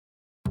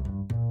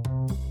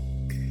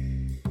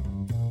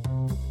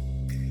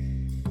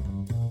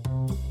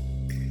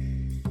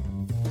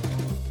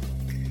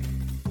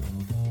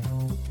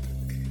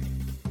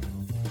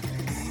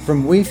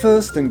From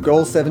WeFirst and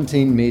Goal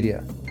 17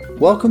 Media,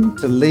 welcome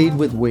to Lead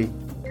with We.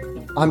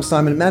 I'm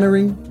Simon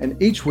Mannering,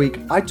 and each week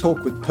I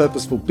talk with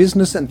purposeful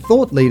business and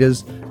thought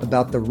leaders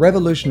about the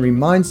revolutionary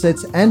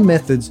mindsets and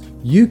methods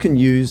you can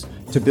use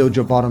to build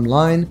your bottom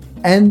line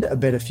and a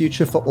better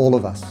future for all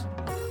of us.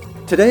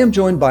 Today I'm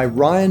joined by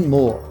Ryan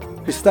Moore,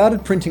 who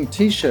started printing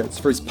t-shirts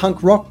for his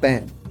punk rock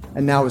band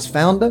and now is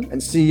founder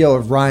and CEO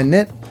of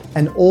RyanNet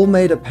and All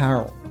Made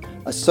Apparel,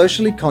 a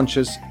socially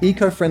conscious,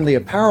 eco-friendly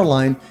apparel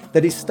line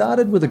that he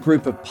started with a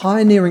group of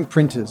pioneering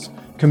printers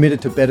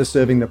committed to better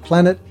serving the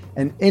planet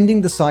and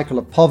ending the cycle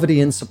of poverty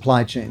in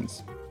supply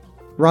chains.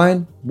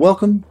 Ryan,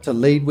 welcome to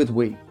Lead with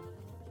We.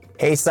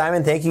 Hey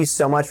Simon, thank you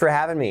so much for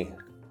having me.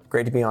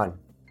 Great to be on.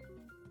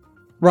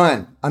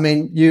 Ryan,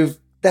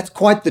 that's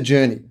quite the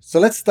journey. So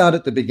let's start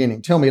at the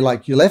beginning. Tell me,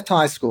 you left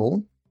high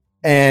school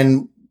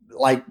and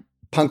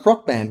punk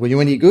rock band. Were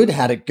you any good?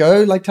 How'd it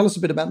go? Tell us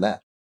a bit about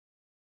that.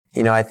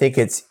 I think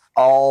it's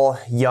all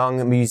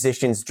young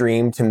musicians'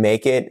 dream to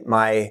make it.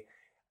 My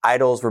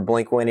idols were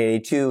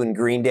Blink-182 and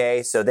Green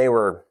Day, so they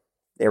were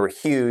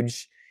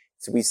huge.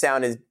 So we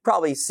sounded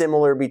probably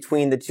similar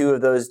between the two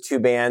of those two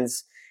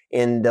bands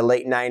in the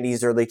late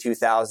 90s, early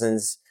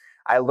 2000s.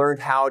 I learned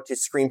how to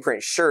screen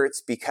print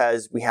shirts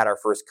because we had our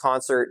first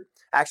concert.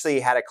 I actually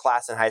had a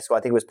class in high school,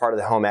 I think it was part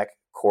of the home ec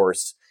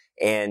course,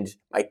 and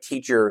my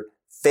teacher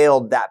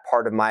failed that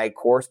part of my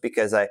course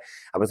because I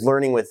was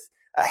learning with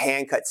a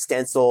hand-cut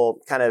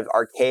stencil, kind of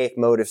archaic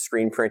mode of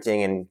screen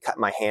printing, and cut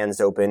my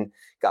hands open,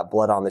 got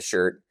blood on the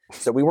shirt.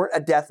 So we weren't a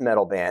death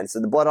metal band,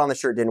 so the blood on the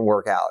shirt didn't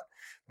work out.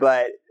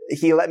 But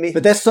he let me...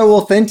 But that's so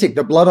authentic,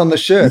 the blood on the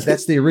shirt.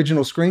 That's the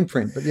original screen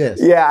print, but yes.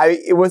 Yeah,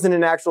 it wasn't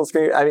an actual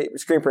screen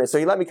print. So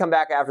he let me come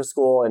back after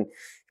school and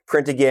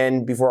print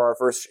again before our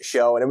first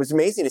show. And it was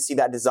amazing to see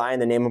that design.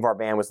 The name of our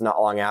band was not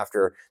long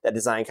after that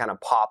design kind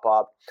of pop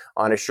up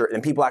on a shirt.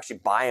 And people actually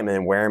buy them and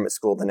then wear them at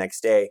school the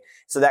next day.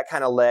 So that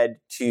kind of led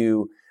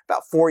to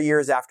about 4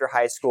 years after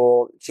high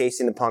school,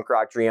 chasing the punk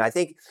rock dream. I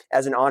think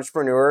as an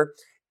entrepreneur,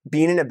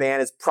 being in a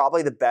band is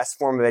probably the best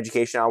form of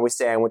education. I always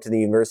say I went to the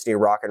University of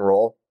Rock and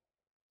Roll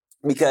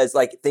because,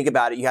 think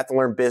about it, you have to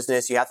learn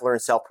business, you have to learn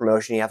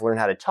self-promotion, you have to learn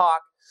how to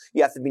talk.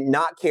 You have to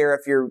not care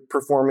if you're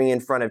performing in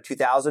front of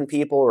 2,000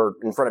 people or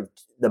in front of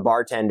the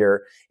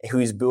bartender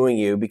who's booing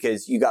you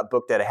because you got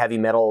booked at a heavy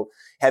metal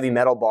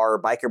bar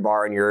or biker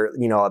bar and you're,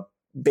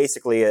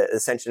 basically an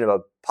ascension of a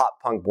pop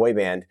punk boy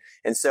band.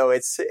 And so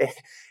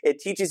it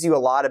teaches you a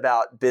lot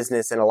about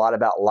business and a lot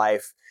about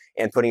life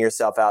and putting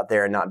yourself out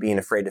there and not being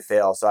afraid to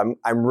fail. So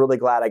I'm really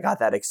glad I got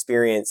that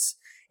experience,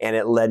 and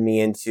it led me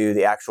into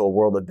the actual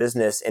world of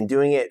business and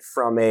doing it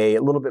from a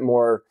little bit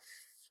more,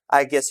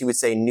 I guess you would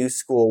say, new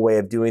school way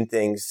of doing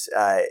things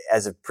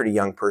as a pretty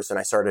young person.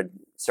 I started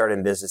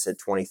in business at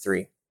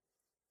 23.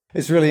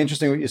 It's really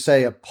interesting what you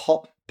say, a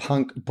pop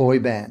punk boy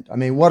band. I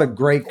mean, what a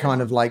great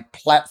kind of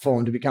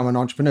platform to become an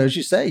entrepreneur. As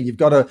you say, you've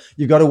got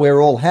to wear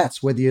all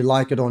hats, whether you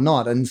like it or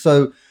not. And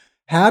so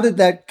how did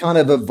that kind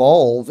of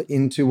evolve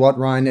into what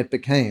RyanNet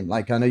became?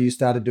 I know you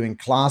started doing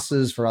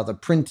classes for other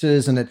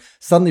printers and it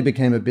suddenly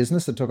became a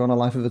business that took on a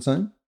life of its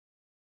own.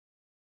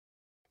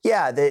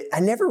 Yeah, I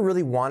never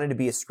really wanted to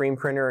be a screen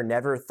printer.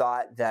 Never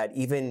thought that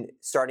even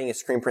starting a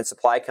screen print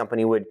supply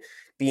company would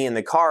be in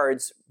the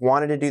cards.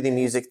 Wanted to do the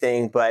music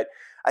thing, but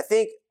I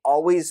think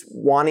always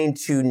wanting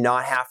to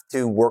not have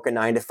to work a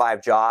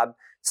 9-to-5 job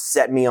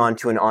set me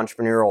onto an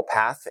entrepreneurial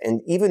path.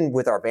 And even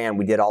with our band,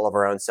 we did all of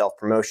our own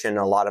self-promotion,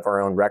 a lot of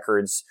our own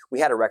records. We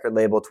had a record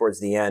label towards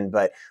the end,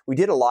 but we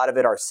did a lot of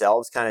it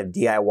ourselves, kind of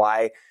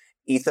DIY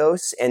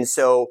ethos. And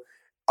so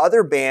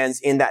other bands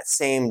in that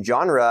same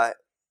genre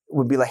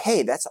would be like,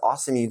 hey, that's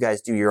awesome. You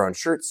guys do your own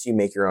shirts. You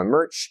make your own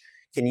merch.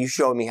 Can you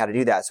show me how to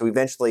do that? So we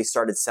eventually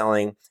started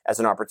selling as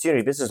an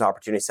opportunity, business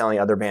opportunity, selling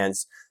other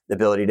bands the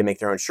ability to make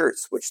their own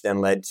shirts, which then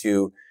led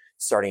to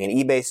starting an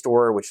eBay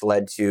store, which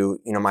led to,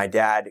 my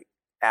dad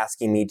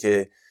asking me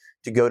to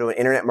go to an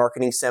internet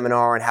marketing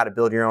seminar on how to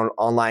build your own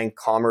online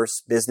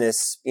commerce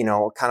business,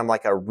 kind of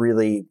like a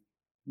really,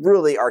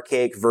 really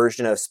archaic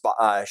version of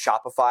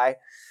Shopify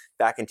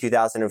back in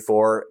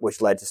 2004,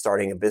 which led to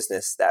starting a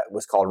business that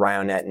was called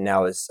RyanNet and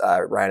now is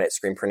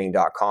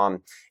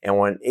RyanNetScreenPrinting.com.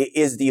 And it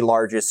is the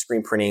largest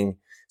screen printing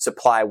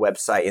supply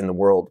website in the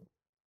world,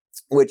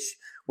 which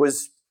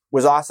was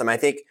awesome. I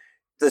think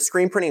the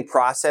screen printing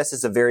process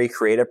is a very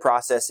creative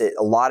process.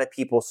 A lot of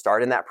people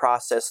start in that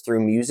process through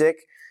music.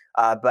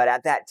 But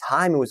at that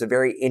time, it was a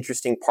very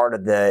interesting part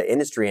of the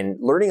industry, and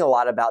learning a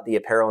lot about the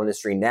apparel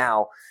industry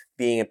now,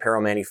 being an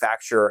apparel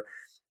manufacturer,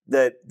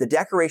 the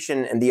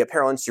decoration and the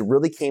apparel industry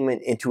really came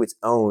into its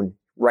own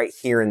right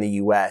here in the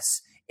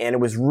US. And it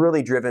was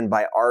really driven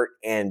by art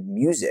and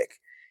music.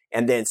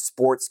 And then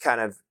sports kind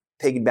of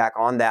piggyback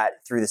on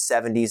that through the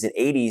 70s and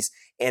 80s,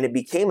 and it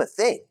became a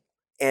thing.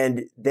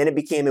 And then it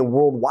became a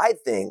worldwide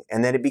thing.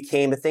 And then it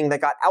became a thing that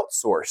got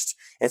outsourced.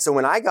 And so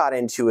when I got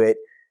into it,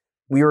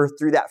 we were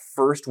through that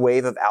first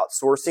wave of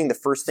outsourcing. The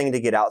first thing to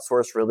get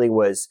outsourced really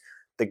was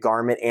the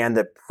garment and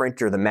the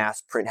printer, the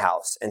mass print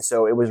house. And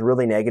so it was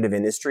really negative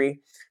industry.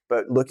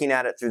 But looking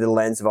at it through the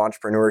lens of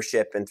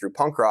entrepreneurship and through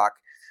punk rock,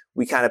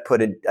 we kind of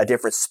put a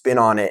different spin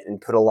on it and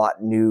put a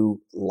lot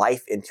new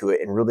life into it.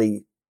 And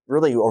really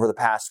over the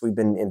past, we've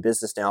been in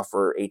business now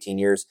for 18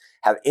 years,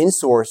 have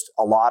insourced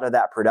a lot of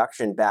that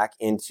production back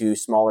into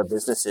smaller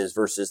businesses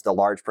versus the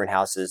large print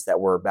houses that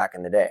were back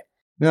in the day.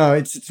 No,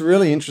 it's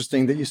really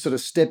interesting that you sort of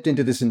stepped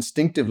into this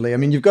instinctively. I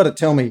mean, you've got to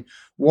tell me,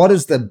 what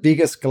is the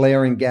biggest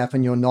glaring gap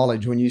in your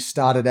knowledge when you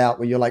started out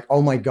where you're like,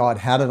 oh my God,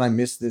 how did I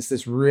miss this?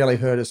 This really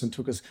hurt us and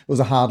it was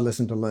a hard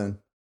lesson to learn.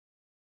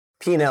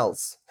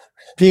 P&Ls.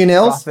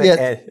 P&Ls?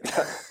 Profit,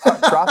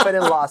 profit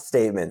and loss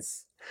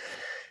statements.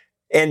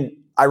 And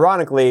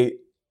ironically,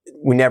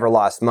 we never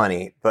lost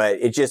money, but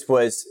it just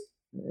was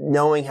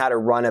knowing how to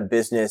run a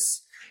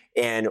business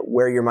and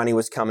where your money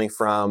was coming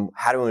from,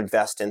 how to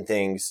invest in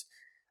things.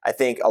 I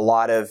think a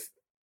lot of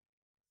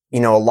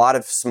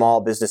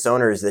small business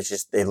owners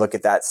they look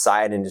at that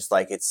side and just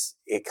like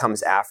it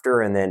comes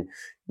after, and then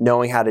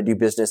knowing how to do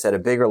business at a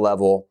bigger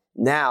level.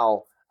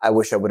 Now, I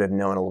wish I would have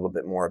known a little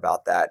bit more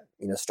about that,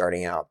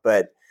 starting out,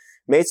 but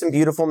made some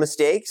beautiful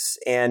mistakes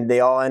and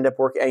they all end up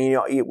working.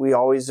 And, we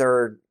always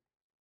are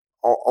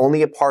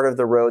only a part of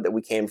the road that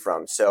we came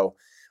from. So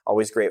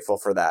always grateful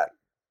for that.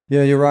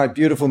 Yeah, you're right.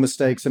 Beautiful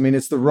mistakes. I mean,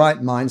 it's the right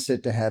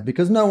mindset to have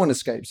because no one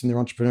escapes in their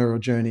entrepreneurial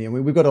journey. And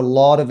we've got a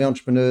lot of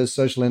entrepreneurs,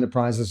 social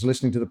enterprises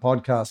listening to the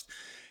podcast.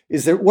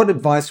 What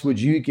advice would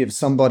you give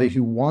somebody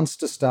who wants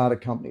to start a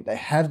company? They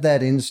have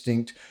that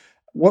instinct.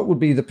 What would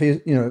be the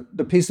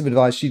piece of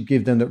advice you'd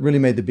give them that really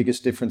made the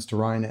biggest difference to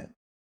RYNET?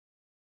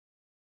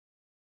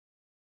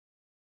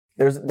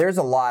 There's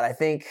a lot. I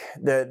think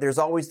there's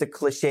always the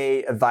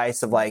cliche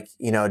advice of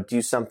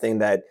do something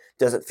that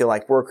doesn't feel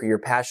like work or you're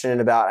passionate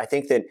about. I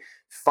think that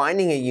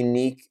finding a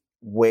unique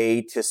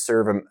way to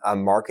serve a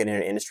market in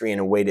an industry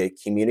and a way to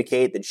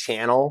communicate, the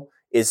channel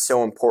is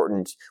so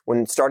important.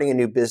 When starting a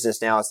new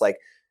business now, it's like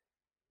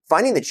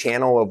finding the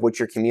channel of what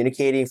you're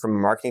communicating from a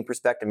marketing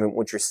perspective and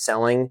what you're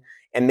selling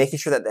and making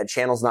sure that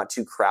channel is not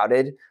too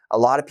crowded. A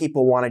lot of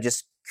people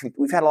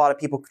we've had a lot of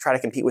people try to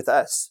compete with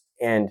us,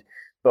 and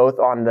both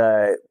on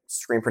the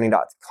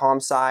screenprinting.com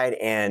side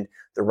and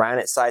the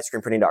RYNET side,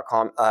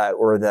 screenprinting.com,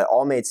 or the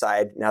Allmade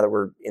side, now that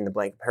we're in the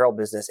blank apparel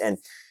business. And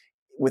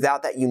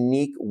without that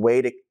unique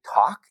way to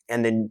talk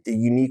and then the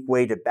unique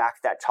way to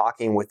back that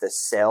talking with a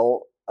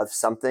sale of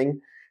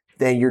something,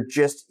 then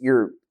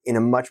you're in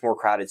a much more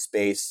crowded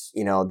space.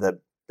 The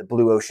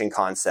blue ocean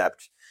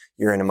concept,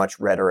 you're in a much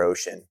redder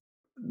ocean.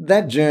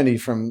 That journey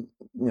from,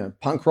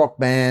 punk rock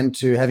band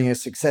to having a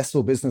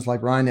successful business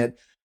like RYNET,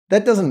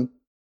 that doesn't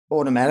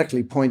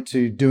automatically point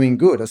to doing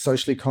good, a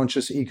socially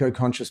conscious,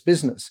 eco-conscious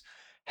business.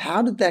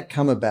 How did that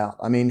come about?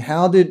 I mean,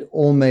 how did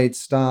Allmade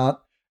start?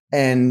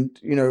 And,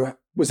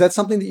 was that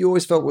something that you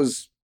always felt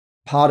was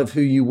part of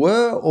who you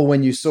were? Or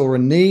when you saw a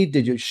need,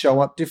 did you show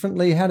up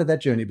differently? How did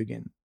that journey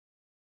begin?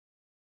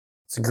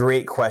 It's a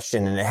great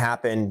question. And it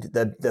happened,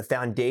 the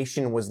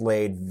foundation was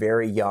laid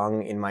very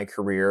young in my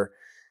career.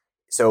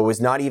 So it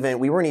was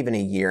we weren't even a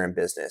year in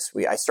business.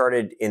 I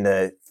started in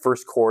the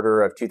first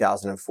quarter of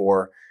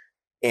 2004.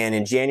 And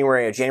in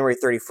January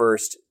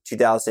 31st,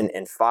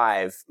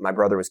 2005, my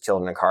brother was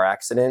killed in a car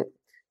accident,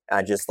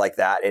 just like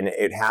that. And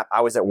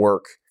I was at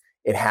work.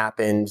 It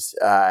happened.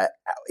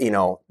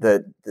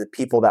 The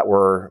people that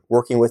were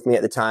working with me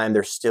at the time,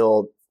 they're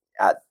still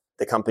at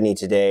the company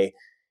today,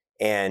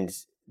 and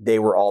they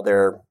were all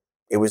there.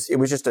 It was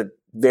just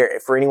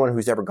for anyone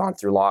who's ever gone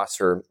through loss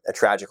or a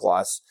tragic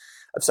loss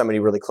of somebody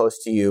really close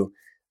to you,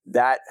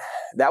 that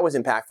was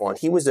impactful. And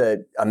he was a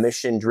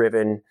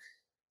mission-driven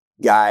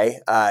guy.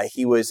 I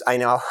was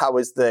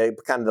the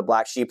kind of the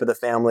black sheep of the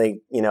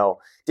family,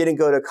 didn't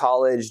go to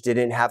college,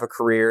 didn't have a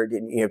career,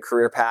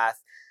 career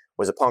path,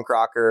 was a punk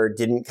rocker,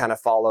 didn't kind of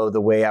follow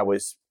the way I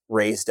was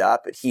raised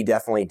up, but he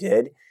definitely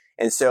did.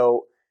 And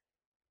so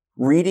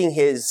reading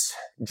his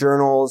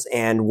journals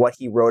and what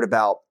he wrote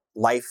about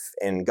life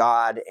and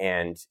God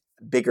and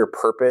bigger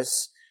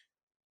purpose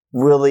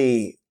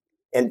really,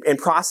 and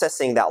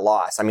processing that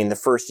loss. I mean, the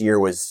first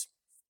year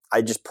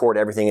I just poured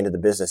everything into the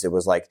business. It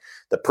was like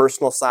the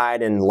personal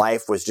side and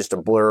life was just a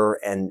blur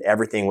and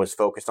everything was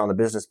focused on the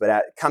business.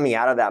 But coming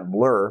out of that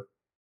blur,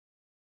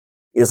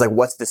 it was like,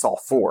 what's this all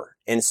for?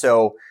 And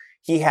so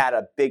he had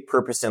a big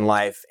purpose in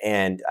life,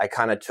 and I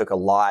kind of took a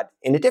lot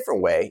in a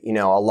different way,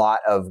 a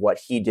lot of what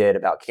he did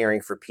about caring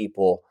for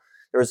people.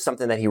 There was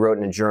something that he wrote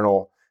in a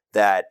journal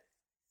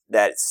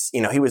that's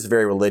he was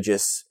very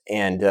religious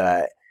and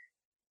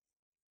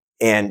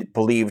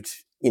believed,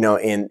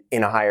 in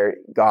a higher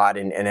God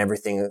and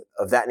everything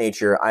of that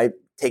nature. I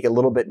take a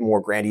little bit more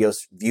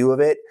grandiose view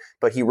of it,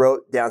 but he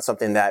wrote down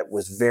something that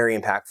was very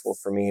impactful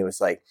for me. It was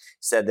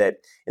said that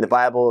in the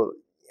Bible,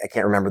 I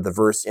can't remember the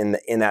verse in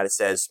that it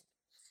says,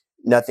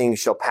 nothing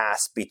shall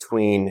pass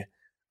between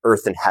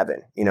earth and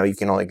heaven. You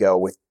can only go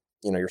with,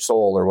 your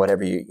soul or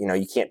whatever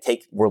you can't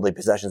take worldly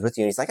possessions with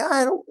you. And he's like,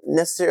 I don't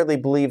necessarily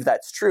believe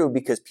that's true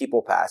because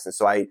people pass. And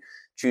so I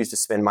choose to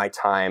spend my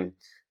time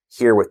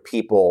here with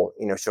people,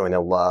 showing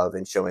them love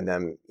and showing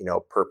them,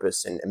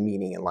 purpose and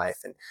meaning in life.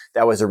 And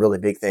that was a really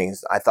big thing.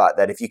 I thought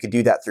that if you could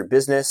do that through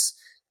business,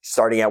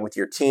 starting out with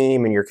your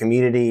team and your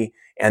community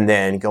and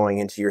then going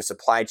into your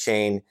supply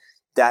chain,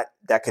 that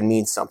can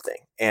mean something.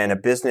 And a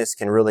business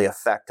can really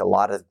affect a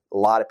lot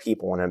of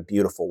people in a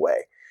beautiful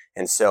way.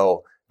 And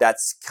so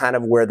that's kind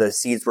of where the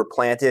seeds were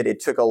planted. It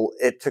took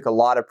a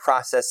lot of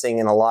processing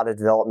and a lot of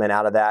development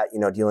out of that,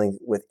 dealing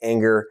with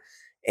anger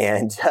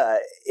and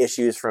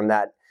issues from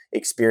that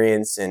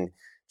experience. And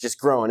just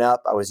growing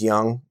up, I was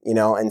young,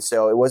 and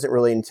so it wasn't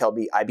really until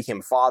I became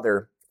a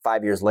father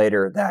 5 years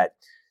later that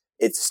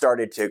it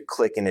started to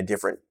click in a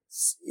different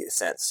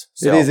sense.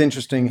 So, it is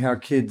interesting how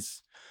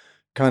kids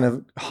kind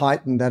of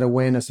heighten that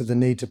awareness of the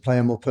need to play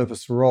a more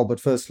purposeful role. But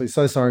firstly,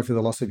 so sorry for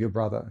the loss of your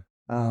brother.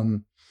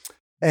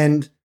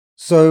 And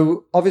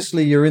so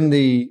obviously you're in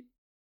the,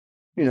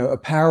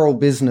 apparel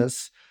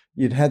business.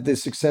 You'd had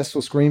this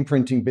successful screen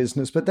printing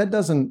business, but that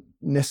doesn't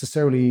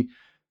necessarily,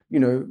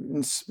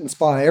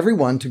 inspire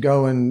everyone to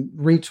go and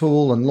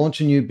retool and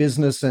launch a new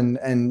business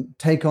and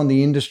take on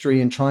the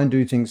industry and try and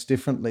do things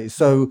differently.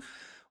 So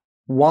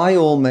why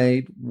All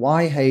Made?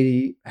 Why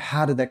Haiti?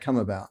 How did that come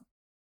about?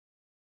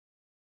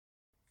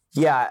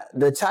 Yeah,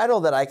 the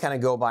title that I kind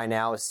of go by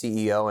now is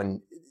CEO,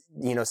 and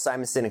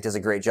Simon Sinek does a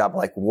great job.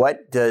 Like,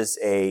 what does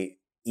a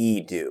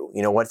E do?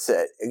 What's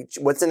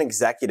an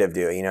executive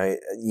do?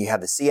 You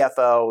have the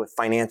CFO,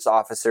 finance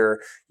officer,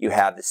 you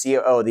have the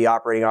COO, the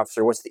operating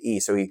officer. What's the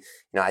E? So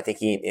I think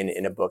he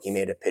in a book he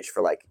made a pitch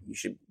for like you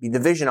should be the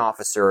vision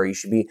officer, or you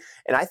should be.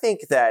 And I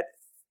think that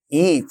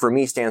E for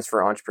me stands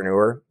for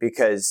entrepreneur,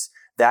 because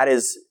that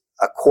is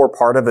a core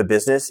part of a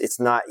business. It's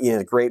not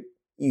great.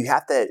 You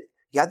have to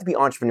be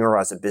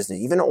entrepreneurial as a business,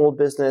 even an old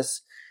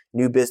business,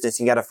 new business.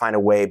 You got to find a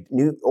way.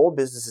 Old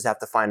businesses have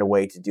to find a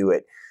way to do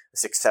it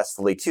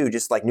successfully too,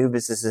 just like new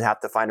businesses have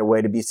to find a way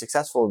to be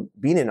successful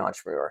being an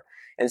entrepreneur.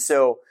 And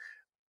so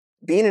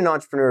being an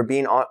entrepreneur,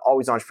 being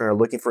always entrepreneur,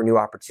 looking for new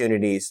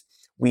opportunities,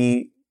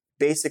 we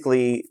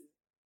basically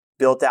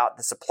built out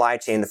the supply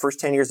chain. The first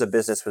 10 years of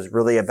business was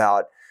really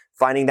about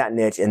finding that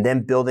niche and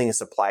then building a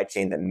supply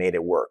chain that made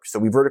it work. So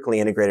we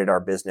vertically integrated our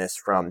business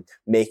from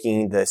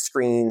making the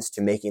screens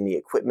to making the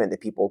equipment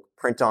that people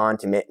print on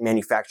to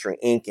manufacturing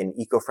ink and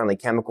eco-friendly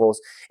chemicals.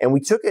 And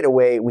we took it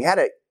away. We had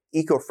a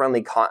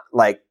eco-friendly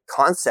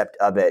concept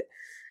of it,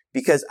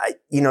 because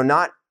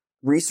not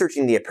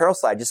researching the apparel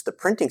side, just the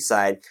printing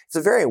side, it's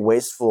a very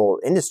wasteful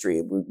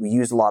industry. We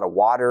use a lot of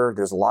water.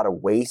 There's a lot of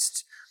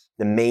waste.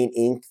 The main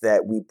ink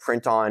that we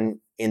print on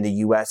in the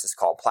US is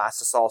called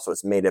plastisol. So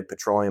it's made of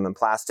petroleum and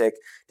plastic.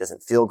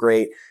 Doesn't feel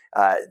great.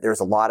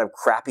 There's a lot of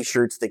crappy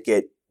shirts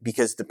that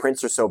because the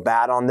prints are so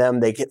bad on them,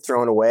 they get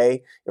thrown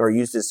away or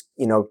used as,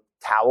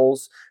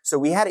 towels. So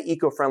we had an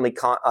eco-friendly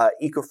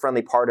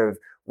part of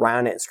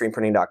Ryonet and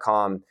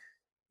screenprinting.com,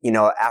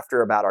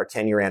 after about our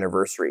 10-year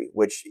anniversary,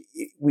 which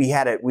we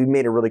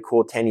made a really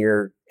cool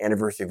 10-year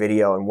anniversary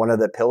video. And one of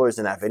the pillars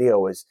in that video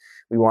was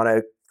we want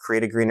to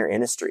create a greener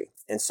industry.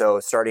 And so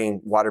starting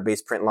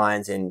water-based print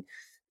lines and,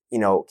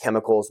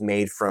 chemicals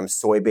made from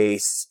soy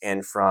base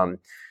and from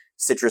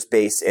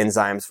citrus-based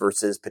enzymes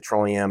versus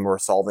petroleum or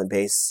solvent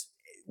base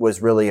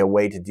was really a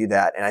way to do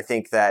that. And I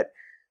think that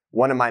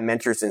one of my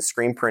mentors in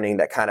screen printing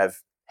that kind of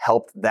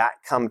helped that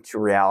come to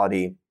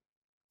reality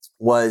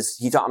was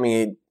he taught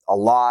me a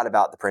lot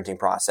about the printing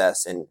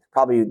process, and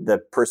probably the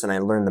person I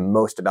learned the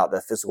most about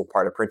the physical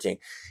part of printing.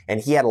 And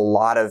he had a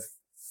lot of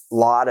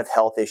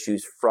health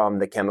issues from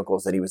the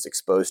chemicals that he was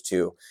exposed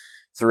to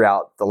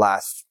throughout the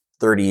last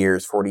 30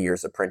 years, 40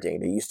 years of printing.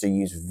 They used to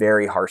use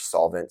very harsh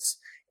solvents.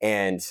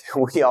 And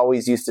we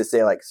always used to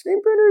say, like,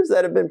 screen printers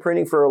that have been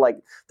printing for like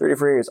 30,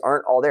 40 years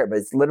aren't all there, but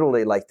it's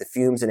literally like the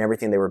fumes and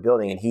everything they were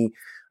building. And he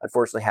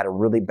unfortunately had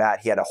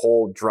he had a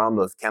whole drum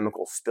of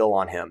chemicals spill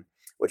on him,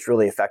 which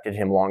really affected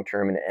him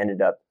long-term, and it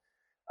ended up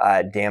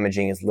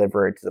damaging his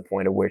liver to the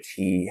point of which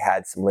he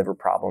had some liver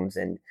problems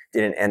and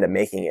didn't end up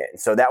making it. And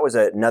so that was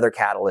another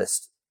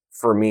catalyst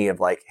for me of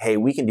like, hey,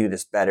 we can do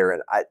this better.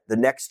 And the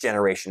next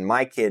generation,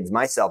 my kids,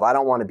 myself, I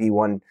don't want to be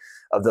one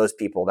of those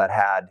people that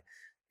had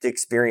to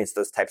experience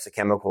those types of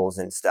chemicals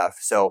and stuff.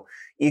 So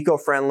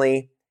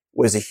eco-friendly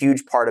was a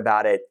huge part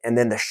about it. And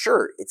then the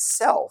shirt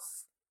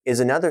itself is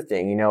another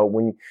thing.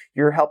 When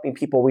you're helping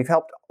people, we've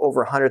helped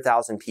over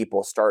 100,000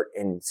 people start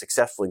and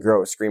successfully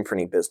grow a screen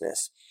printing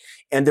business.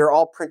 And they're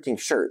all printing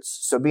shirts.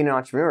 So being an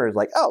entrepreneur is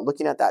like, oh,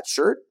 looking at that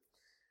shirt,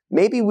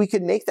 maybe we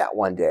could make that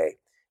one day.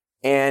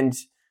 And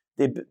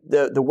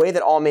the way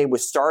that All Made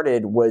was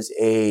started was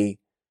the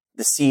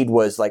seed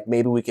was like,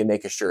 maybe we can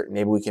make a shirt.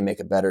 Maybe we can make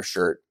a better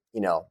shirt,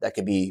 that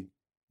could be,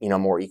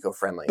 more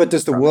eco-friendly. But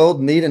does the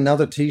world need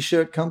another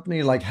t-shirt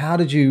company? Like, how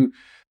did you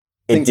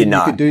think that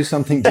you could do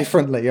something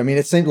differently? I mean,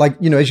 it seemed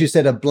like, as you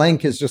said, a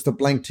blank is just a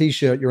blank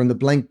t-shirt. You're in the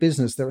blank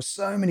business. There are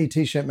so many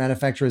t-shirt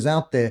manufacturers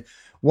out there.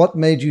 What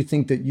made you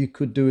think that you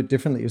could do it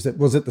differently? Was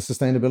it the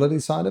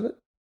sustainability side of it?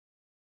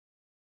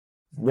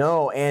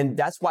 No, and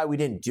that's why we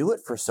didn't do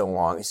it for so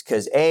long. Is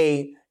because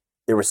A,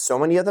 there were so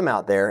many of them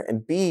out there,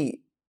 and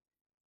B,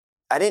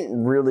 I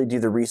didn't really do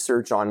the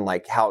research on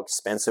like how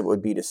expensive it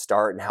would be to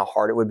start and how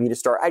hard it would be to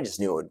start. I just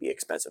knew it would be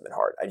expensive and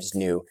hard. I just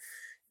knew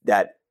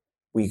that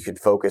we could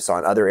focus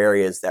on other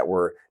areas that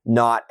were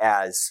not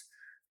as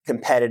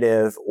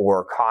competitive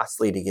or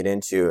costly to get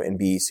into and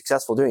be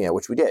successful doing it,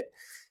 which we did.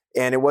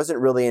 And it wasn't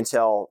really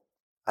until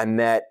I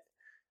met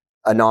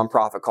a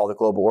nonprofit called the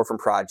Global Orphan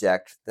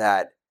Project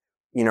that,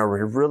 we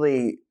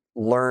really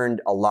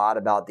learned a lot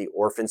about the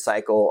orphan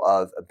cycle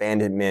of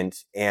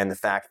abandonment and the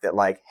fact that,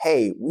 like,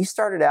 hey, we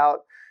started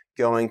out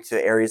going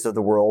to areas of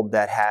the world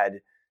that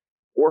had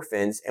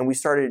orphans, and we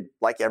started,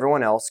 like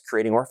everyone else,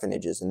 creating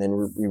orphanages. And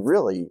then we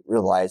really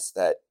realized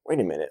that, wait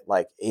a minute,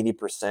 like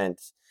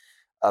 80%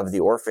 of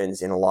the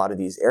orphans in a lot of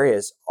these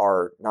areas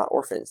are not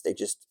orphans. They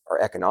just are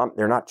economic.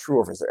 They're not true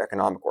orphans. They're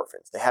economic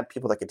orphans. They have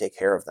people that could take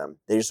care of them.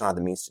 They just don't have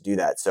the means to do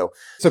that. So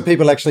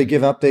people actually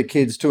give up their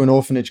kids to an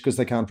orphanage because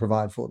they can't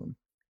provide for them.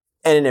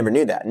 And I never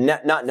knew that.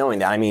 Not knowing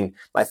that. I mean,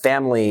 my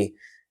family,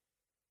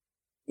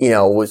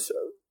 was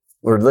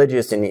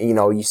religious, and,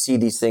 you see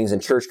these things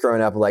in church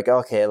growing up, like,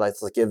 okay,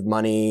 let's give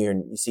money,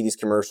 and you see these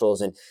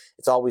commercials, and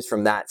it's always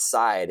from that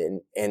side.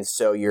 And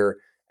so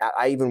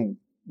I even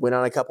went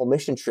on a couple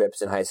mission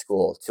trips in high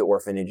school to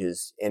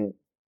orphanages and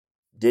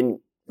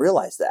didn't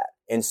realize that.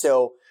 And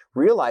so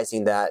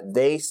realizing that,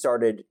 they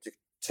started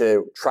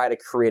to try to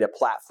create a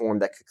platform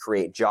that could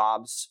create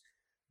jobs,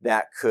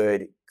 that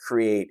could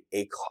create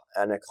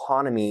an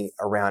economy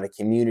around a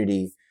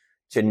community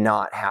to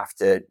not have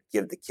to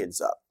give the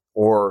kids up,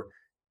 or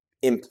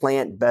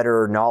implant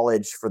better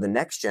knowledge for the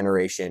next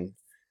generation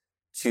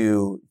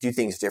to do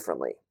things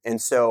differently. And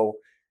so,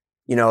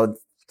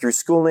 through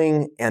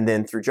schooling and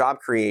then through job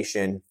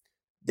creation,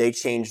 they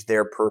changed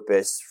their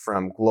purpose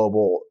from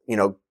global,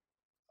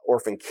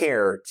 orphan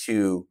care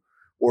to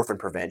orphan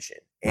prevention.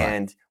 Right.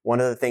 And one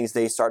of the things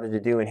they started to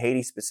do in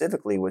Haiti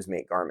specifically was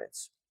make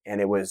garments. And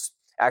it was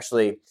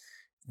actually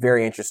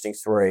very interesting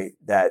story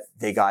that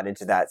they got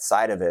into that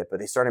side of it,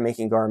 but they started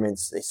making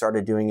garments. They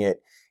started doing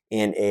it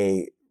in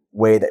a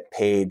way that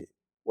paid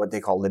what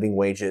they call living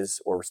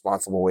wages or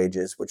responsible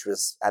wages, which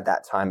was at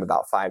that time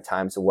about 5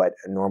 times of what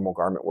a normal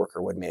garment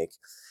worker would make.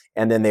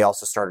 And then they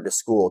also started a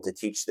school to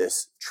teach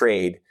this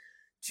trade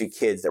to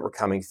kids that were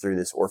coming through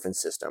this orphan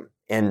system.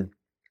 And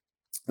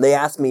they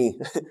asked me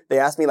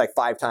like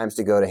 5 times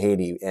to go to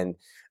Haiti, and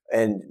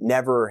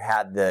never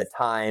had the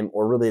time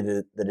or really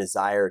the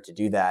desire to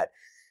do that.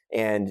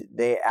 And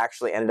they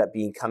actually ended up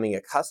becoming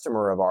a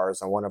customer of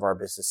ours on one of our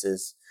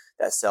businesses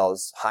that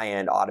sells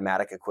high-end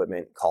automatic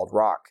equipment called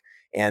Rock.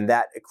 And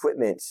that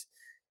equipment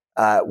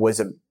was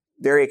a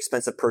very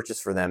expensive purchase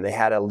for them. They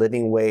had a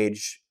living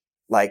wage,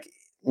 like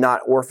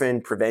not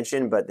orphan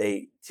prevention, but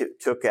they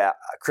took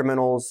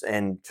criminals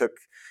and took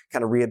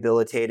kind of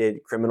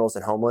rehabilitated criminals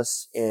and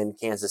homeless in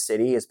Kansas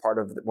City as part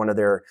of one of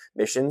their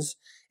missions.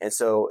 And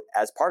so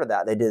as part of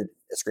that, they did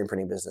a screen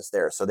printing business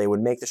there. So they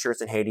would make the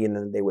shirts in Haiti, and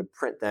then they would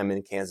print them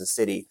in Kansas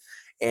City.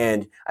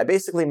 And I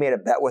basically made a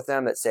bet with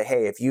them that say,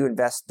 hey, if you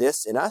invest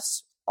this in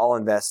us, I'll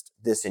invest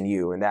this in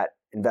you. And that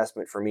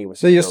investment for me was...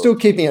 So you're still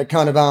keeping it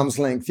kind of arm's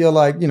length. You're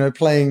like,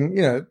 playing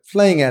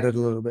at it a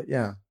little bit.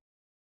 Yeah.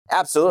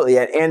 Absolutely.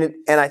 And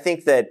I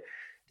think that,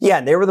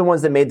 they were the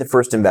ones that made the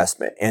first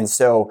investment. And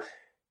so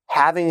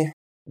having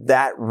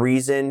that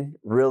reason,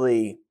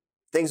 really,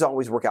 things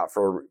always work out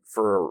for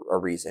a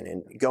reason.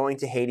 And going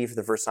to Haiti for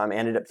the first time, I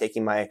ended up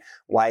taking my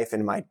wife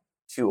and my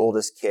 2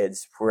 oldest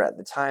kids, who were at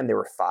the time, they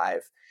were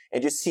 5.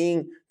 And just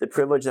seeing the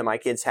privilege that my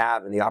kids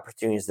have and the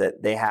opportunities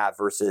that they have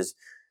versus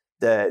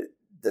the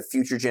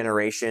future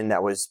generation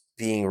that was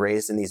being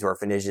raised in these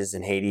orphanages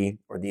in Haiti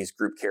or these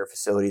group care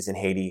facilities in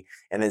Haiti,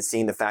 and then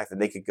seeing the fact that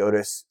they could go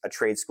to a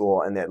trade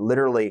school and that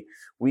literally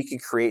we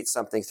could create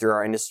something through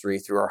our industry,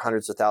 through our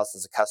hundreds of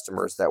thousands of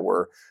customers that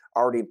were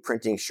already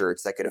printing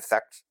shirts that could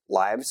affect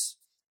lives,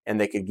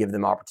 and they could give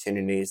them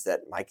opportunities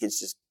that my kids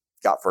just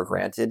got for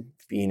granted,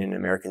 being an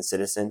American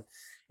citizen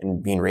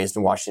and being raised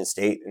in Washington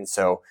State. And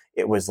so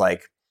it was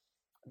like,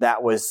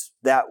 that was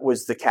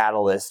the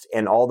catalyst,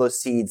 and all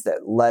those seeds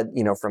that led,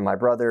 from my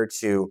brother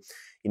to,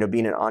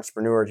 being an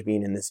entrepreneur to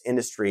being in this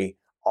industry,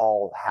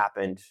 all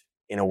happened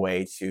in a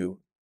way to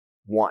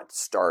want to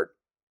start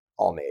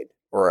All Made,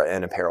 or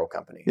an apparel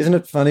company. Isn't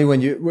it funny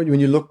when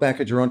you look back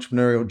at your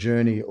entrepreneurial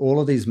journey, all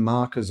of these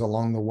markers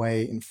along the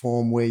way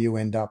inform where you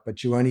end up,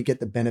 but you only get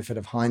the benefit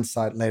of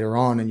hindsight later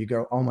on, and you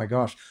go, oh my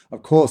gosh,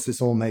 of course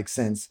this all makes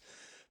sense.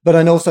 But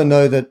I also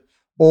know that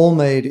All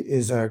Made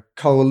is a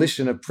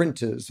coalition of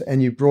printers,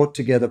 and you brought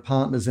together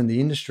partners in the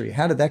industry.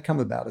 How did that come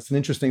about? It's an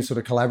interesting sort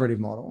of collaborative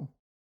model.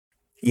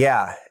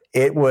 Yeah,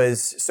 it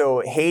was.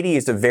 So Haiti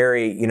is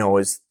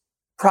was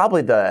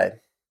probably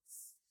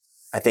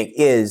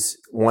is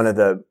one of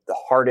the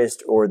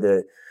hardest or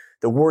the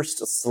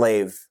worst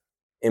slave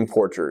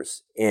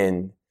importers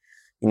in,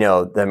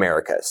 the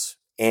Americas.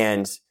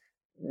 And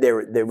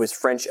there was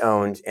French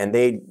owned, and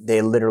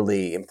they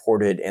literally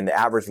imported, and the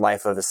average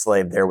life of a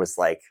slave there was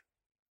like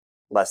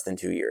less than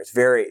 2 years.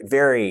 Very,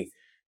 very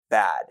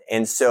bad.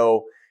 And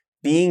so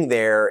being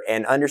there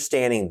and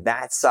understanding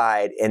that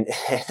side, and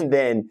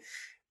then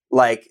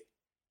like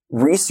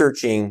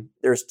researching,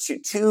 there's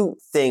two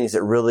things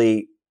that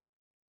really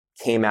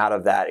came out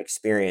of that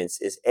experience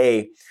is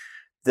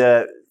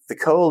the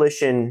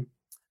coalition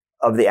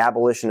of the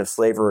abolition of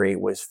slavery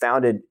was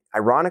founded,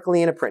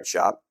 ironically, in a print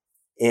shop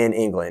in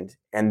England,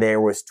 and there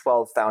was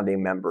 12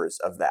 founding members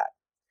of that.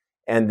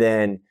 And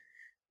then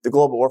the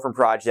Global Orphan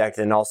Project,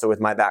 and also with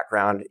my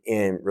background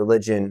in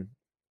religion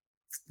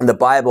and the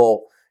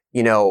Bible,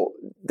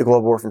 the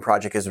Global Orphan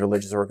Project is a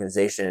religious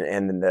organization,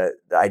 and then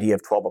the idea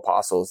of 12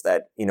 apostles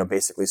that,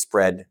 basically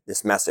spread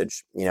this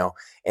message,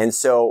 And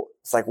so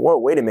it's like, whoa,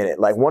 wait a minute.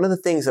 Like, one of the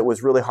things that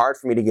was really hard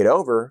for me to get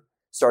over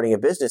starting a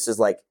business is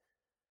like,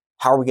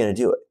 how are we going to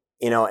do it?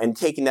 And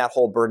taking that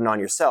whole burden on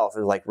yourself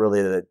is like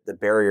really the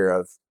barrier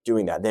of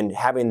doing that. Then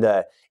having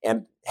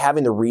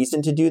the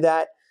reason to do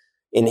that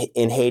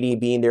in Haiti,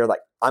 being there, like,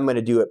 I'm going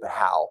to do it, but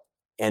how?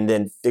 And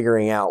then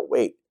figuring out,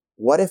 wait,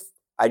 what if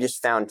I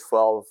just found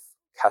 12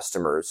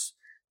 customers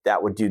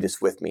that would do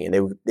this with me,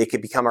 and they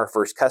could become our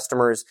first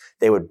customers.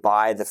 They would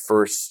buy the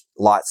first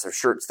lots of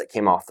shirts that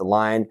came off the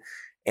line,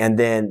 and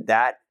then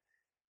that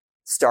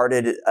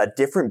started a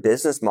different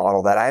business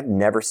model that I've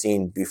never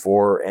seen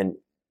before, and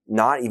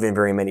not even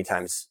very many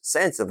times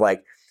since, of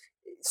like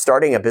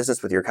starting a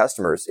business with your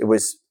customers. It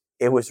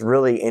was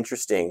really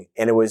interesting,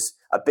 and it was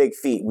a big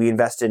feat. We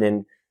invested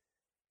in,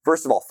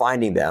 first of all,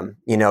 finding them,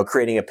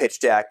 creating a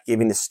pitch deck,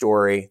 giving the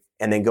story,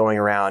 and then going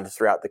around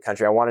throughout the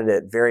country. I wanted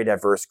a very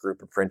diverse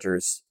group of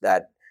printers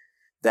that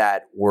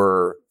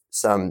were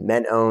some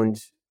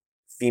men-owned,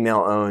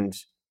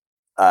 female-owned,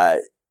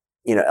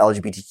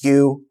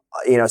 LGBTQ,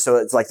 so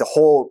it's like the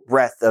whole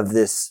breadth of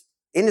this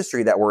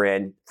industry that we're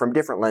in from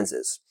different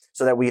lenses,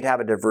 so that we'd have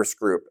a diverse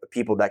group of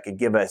people that could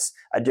give us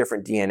a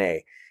different DNA.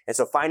 And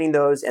so finding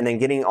those and then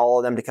getting all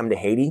of them to come to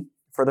Haiti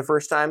for the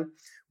first time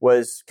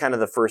was kind of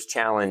the first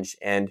challenge.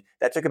 And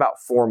that took about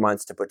 4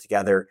 months to put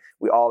together.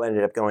 We all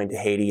ended up going to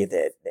Haiti at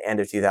the end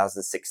of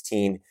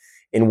 2016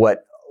 in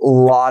what a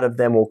lot of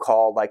them will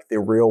call like the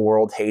real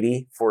world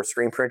Haiti for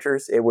screen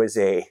printers. It was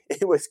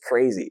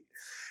crazy,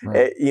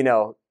 right.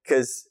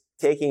 Because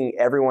taking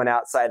everyone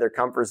outside their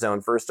comfort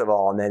zone, first of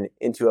all, and then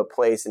into a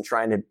place and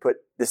trying to put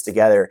this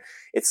together,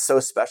 it's so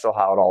special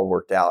how it all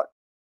worked out.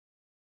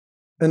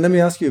 And let me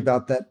ask you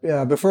about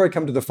that. Before I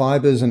come to the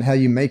fibers and how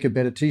you make a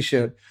better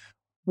t-shirt,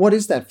 what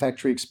is that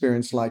factory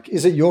experience like?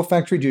 Is it your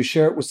factory? Do you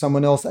share it with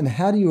someone else? And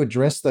how do you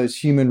address those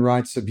human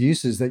rights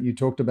abuses that you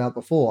talked about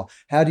before?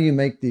 How do you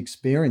make the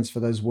experience for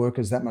those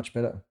workers that much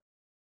better?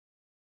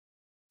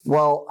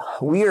 Well,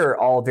 we are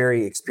all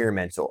very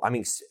experiential.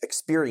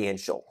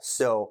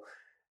 So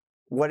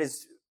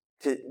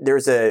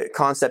there's a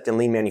concept in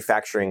lean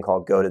manufacturing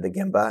called go to the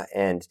Gemba,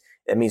 and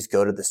that means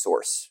go to the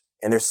source.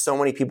 And there's so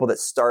many people that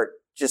start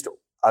just an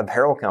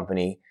apparel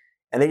company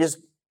and they just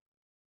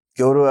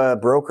go to a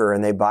broker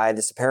and they buy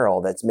this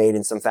apparel that's made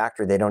in some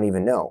factory they don't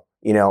even know,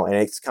 and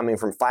it's coming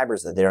from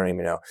fibers that they don't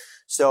even know.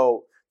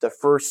 So the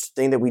first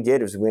thing that we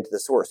did was we went to the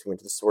source. We went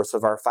to the source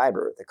of our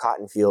fiber, the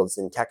cotton fields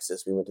in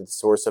Texas. We went to the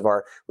source of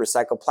our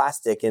recycled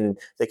plastic in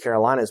the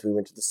Carolinas. We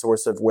went to the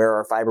source of where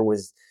our fiber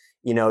was,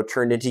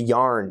 turned into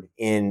yarn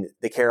in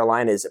the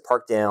Carolinas at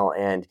Parkdale,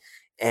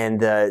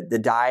 and the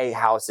dye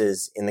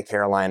houses in the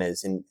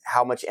Carolinas, and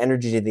how much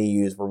energy did they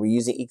use? Were we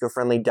using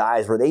eco-friendly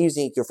dyes? Were they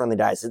using eco-friendly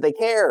dyes? Did they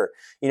care?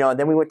 And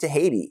then we went to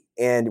Haiti,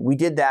 and we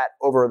did that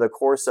over the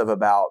course of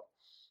about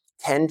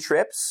 10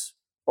 trips.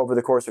 Over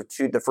the course of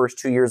the first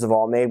 2 years of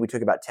AllMade, we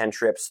took about 10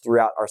 trips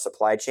throughout our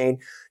supply chain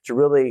to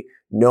really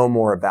know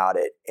more about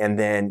it. And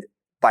then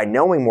by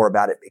knowing more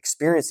about it,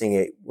 experiencing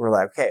it, we're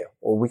like, okay,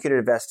 well, we could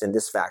invest in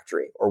this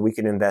factory, or we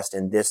could invest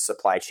in this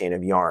supply chain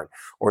of yarn,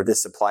 or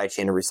this supply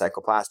chain of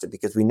recycled plastic,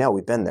 because we know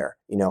we've been there.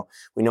 We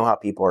know how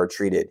people are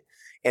treated.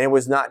 And it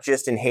was not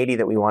just in Haiti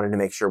that we wanted to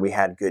make sure we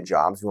had good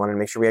jobs. We wanted to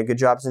make sure we had good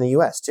jobs in the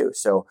U.S. too.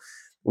 So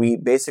we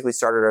basically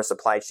started our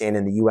supply chain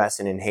in the U.S.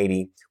 and in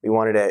Haiti. We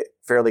wanted a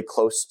fairly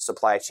close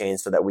supply chain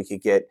so that we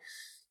could get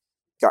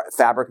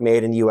fabric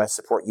made in the U.S.,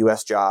 support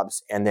U.S.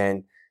 jobs, and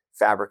then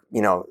fabric,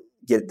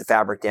 get the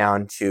fabric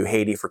down to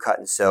Haiti for cut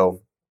and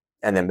sew,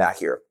 and then back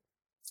here.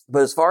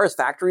 But as far as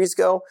factories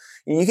go,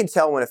 you can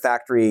tell when a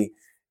factory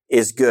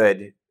is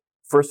good,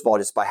 first of all,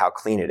 just by how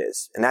clean it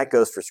is. And that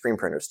goes for screen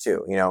printers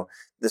too.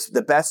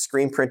 The best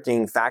screen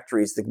printing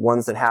factories, the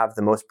ones that have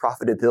the most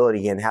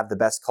profitability and have the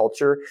best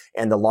culture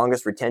and the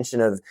longest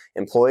retention of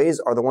employees,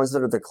 are the ones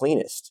that are the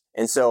cleanest.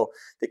 And so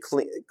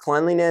the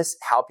cleanliness,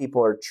 how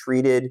people are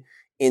treated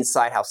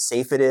inside, how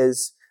safe it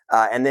is,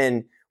 and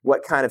then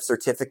what kind of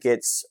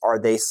certificates are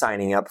they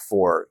signing up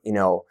for?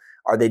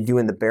 Are they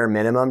doing the bare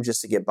minimum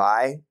just to get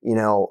by?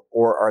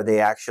 Or are they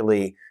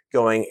actually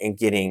going and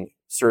getting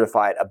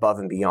certified above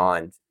and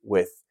beyond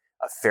with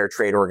a fair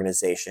trade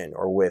organization,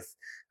 or with,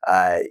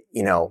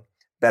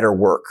 Better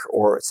Work,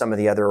 or some of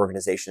the other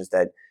organizations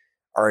that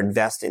are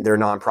investing, they're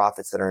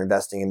nonprofits that are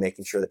investing in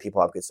making sure that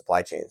people have good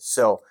supply chains.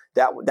 So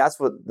that's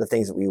what the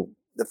things that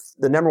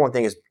the number one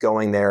thing is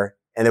going there.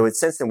 And then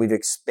since then, we've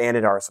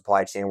expanded our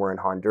supply chain. We're in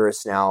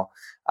Honduras now.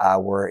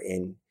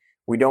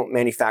 We don't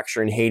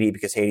manufacture in Haiti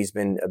because Haiti's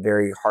been a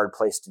very hard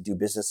place to do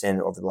business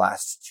in over the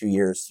last 2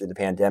 years through the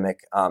pandemic,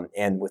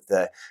 and with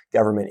the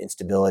government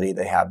instability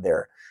they have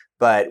there.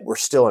 But we're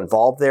still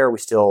involved there. We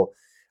still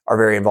are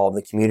very involved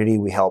in the community.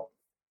 We help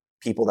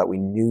people that we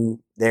knew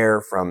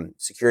there, from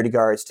security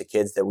guards to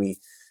kids that we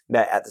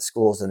met at the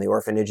schools and the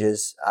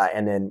orphanages,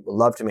 and then would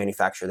love to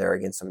manufacture there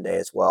again someday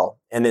as well.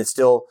 And then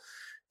still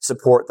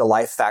support the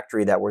Life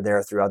factory that we're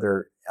there through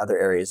other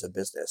areas of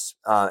business.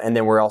 And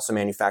then we're also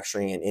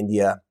manufacturing in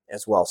India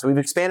as well. So we've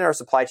expanded our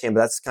supply chain, but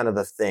that's kind of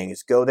the thing,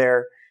 is go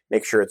there,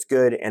 make sure it's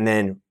good, and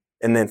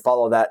then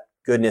follow that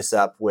goodness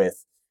up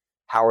with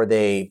how are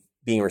they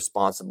being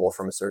responsible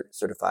from a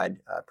certified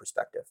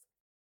perspective.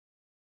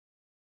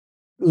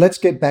 Let's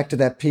get back to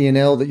that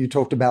P&L that you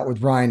talked about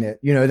with Rynet.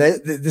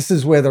 This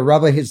is where the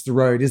rubber hits the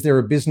road. Is there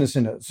a business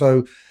in it?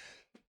 So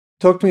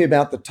talk to me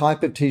about the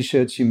type of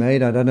T-shirts you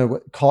made. I don't know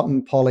what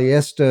cotton,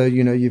 polyester,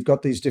 you've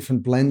got these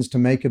different blends to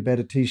make a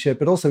better T-shirt,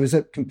 but also, is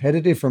it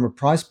competitive from a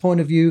price point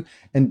of view?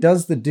 And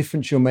does the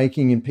difference you're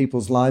making in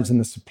people's lives in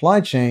the supply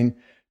chain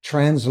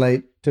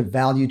translate to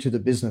value to the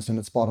business and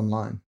its bottom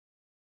line?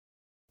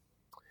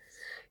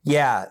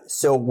 Yeah.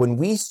 So when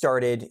we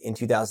started in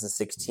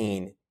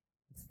 2016,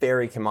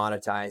 very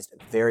commoditized,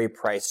 very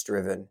price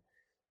driven,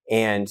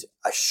 and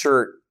a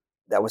shirt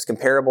that was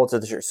comparable to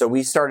the shirt. So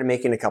we started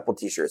making a couple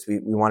T-shirts. We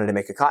wanted to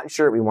make a cotton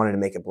shirt. We wanted to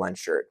make a blend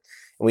shirt.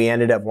 And we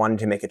ended up wanting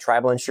to make a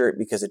tri-blend shirt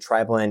because a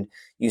tri-blend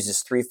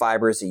uses 3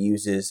 fibers. It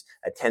uses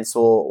a tencel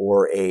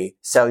or a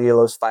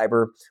cellulose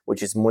fiber,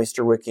 which is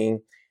moisture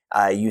wicking.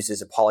 It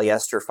uses a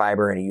polyester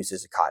fiber, and it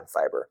uses a cotton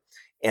fiber.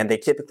 And they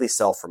typically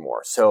sell for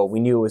more. So we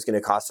knew it was going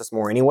to cost us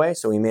more anyway,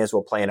 so we may as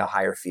well play in a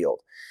higher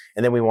field.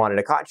 And then we wanted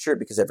a cotton shirt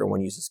because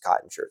everyone uses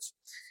cotton shirts.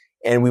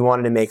 And we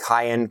wanted to make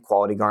high-end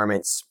quality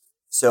garments.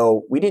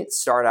 So we didn't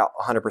start out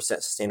 100%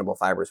 sustainable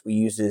fibers. We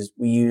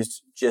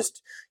used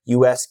just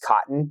U.S.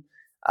 cotton,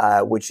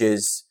 which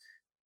is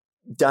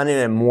done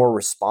in a more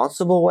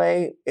responsible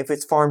way if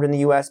it's farmed in the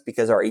U.S.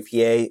 because our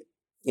EPA,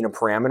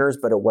 parameters,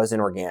 but it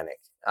wasn't organic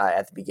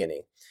at the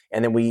beginning.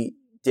 And then we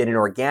did an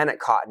organic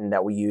cotton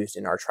that we used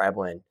in our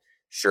tri-blend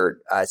shirt.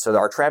 So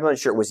our tri-blend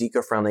shirt was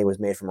eco-friendly. It was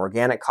made from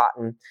organic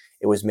cotton.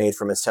 It was made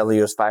from a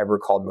cellulose fiber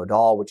called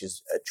modal, which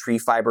is a tree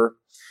fiber.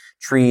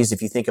 Trees,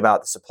 if you think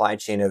about the supply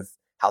chain of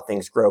how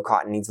things grow,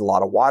 cotton needs a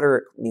lot of water.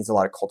 It needs a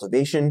lot of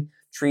cultivation.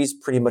 Trees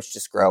pretty much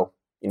just grow.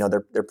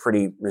 They're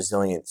pretty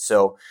resilient.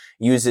 So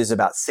uses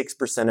about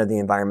 6% of the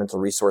environmental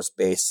resource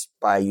base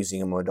by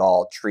using a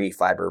modal tree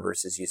fiber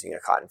versus using a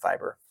cotton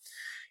fiber.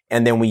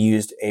 And then we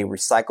used a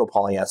recycled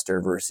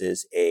polyester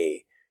versus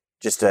a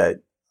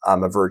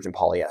virgin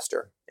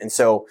polyester. And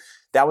so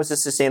that was a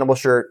sustainable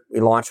shirt. We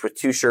launched with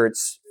 2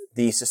 shirts.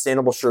 The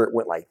sustainable shirt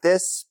went like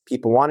this.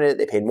 People wanted it.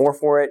 They paid more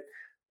for it.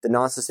 The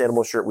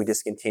non-sustainable shirt we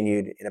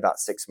discontinued in about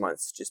 6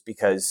 months just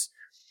because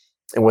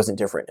it wasn't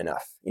different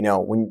enough.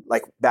 When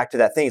back to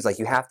that thing, it's like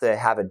you have to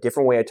have a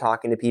different way of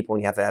talking to people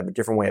and you have to have a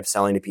different way of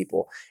selling to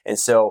people. And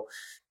so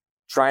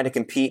trying to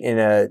compete in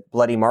a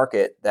bloody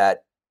market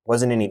that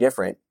wasn't any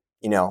different,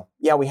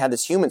 we had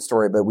this human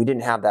story, but we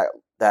didn't have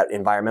that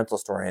environmental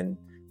story. And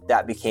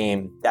that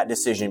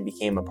decision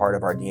became a part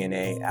of our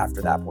DNA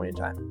after that point in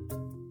time.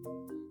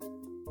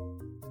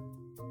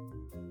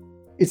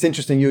 It's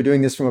interesting. You were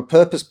doing this from a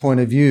purpose point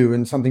of view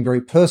and something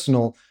very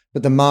personal,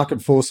 but the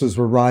market forces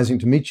were rising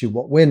to meet you.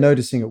 What we're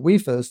noticing at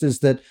WeFirst is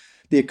that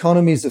the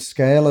economies of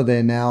scale are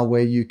there now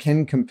where you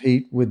can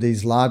compete with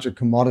these larger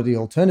commodity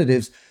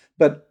alternatives,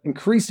 but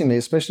increasingly,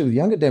 especially with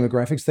younger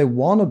demographics, they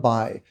want to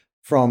buy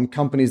from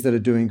companies that are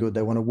doing good.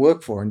 They want to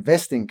work for,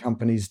 invest in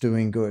companies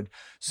doing good.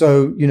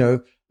 So,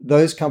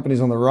 those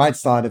companies on the right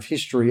side of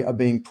history are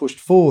being pushed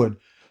forward.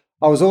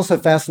 I was also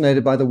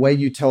fascinated by the way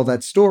you tell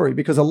that story,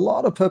 because a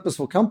lot of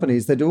purposeful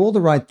companies, they do all the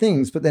right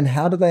things, but then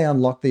how do they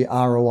unlock the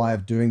ROI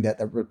of doing that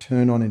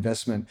return on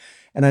investment?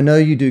 And I know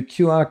you do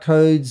QR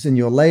codes in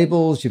your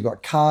labels. You've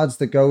got cards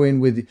that go in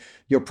with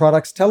your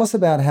products. Tell us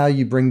about how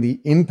you bring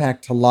the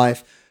impact to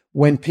life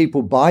when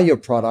people buy your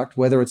product,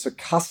 whether it's a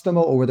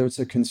customer or whether it's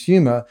a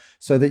consumer,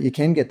 so that you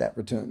can get that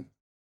return.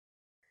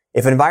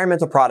 If an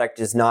environmental product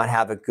does not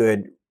have a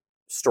good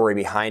story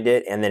behind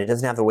it, and then it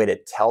doesn't have the way to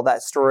tell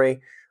that story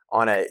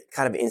on a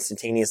kind of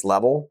instantaneous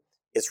level,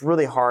 it's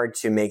really hard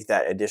to make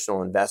that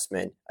additional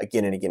investment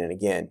again and again and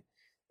again.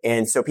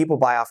 And so people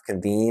buy off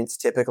convenience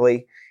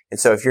typically. And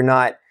so if you're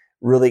not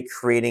really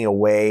creating a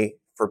way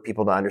for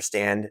people to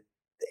understand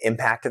the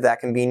impact of that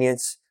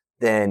convenience,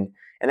 then,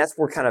 and that's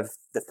where kind of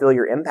the Feel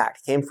Your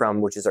Impact came from,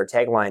 which is our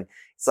tagline.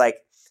 It's like,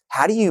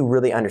 how do you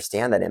really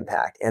understand that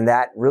impact? And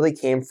that really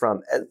came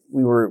from,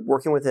 we were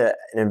working with an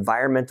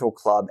environmental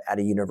club at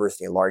a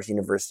university, a large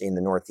university in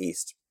the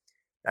Northeast.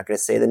 Not going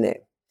to say the name.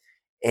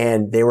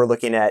 And they were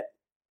looking at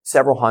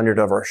several hundred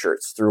of our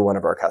shirts through one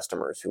of our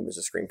customers who was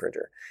a screen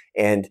printer.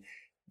 And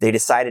they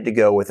decided to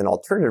go with an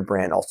alternative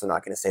brand, also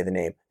not going to say the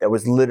name, that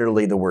was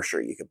literally the worst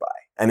shirt you could buy.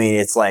 I mean,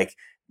 it's like,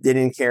 they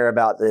didn't care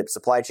about the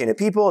supply chain of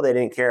people. They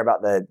didn't care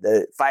about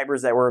the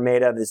fibers that were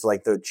made of. It's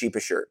like the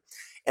cheapest shirt.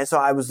 And so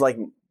I was like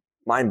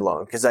mind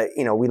blown because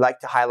we like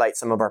to highlight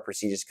some of our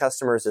prestigious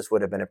customers. This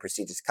would have been a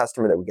prestigious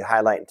customer that we could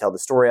highlight and tell the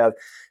story of,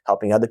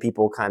 helping other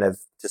people kind of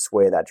to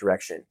sway that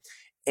direction.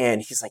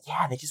 And he's like,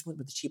 yeah, they just went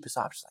with the cheapest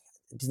option.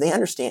 do they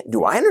understand?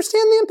 Do I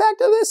understand the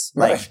impact of this?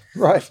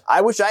 Right.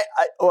 I wish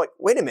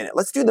wait a minute,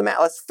 let's do the math.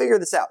 Let's figure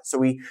this out. So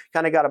we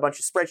kind of got a bunch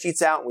of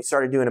spreadsheets out and we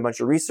started doing a bunch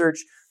of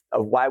research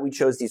of why we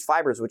chose these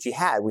fibers, which we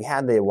had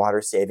the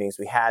water savings,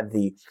 we had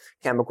the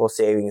chemical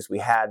savings, we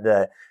had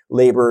the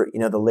labor,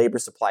 the labor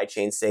supply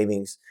chain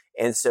savings.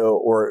 And so,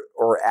 or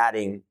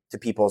adding to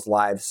people's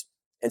lives.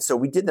 And so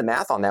we did the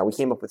math on that. We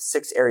came up with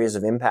 6 areas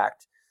of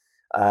impact,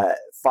 5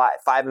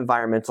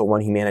 environmental,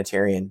 1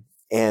 humanitarian.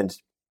 And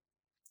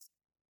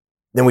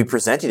then we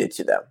presented it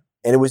to them.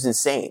 And it was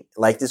insane.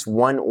 Like this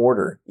one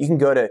order, you can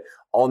go to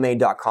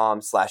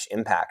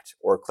allmade.com/impact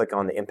or click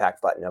on the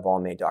impact button of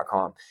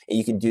allmade.com and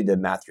you can do the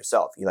math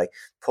yourself. You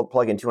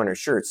plug in 200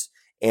 shirts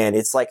and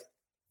it's like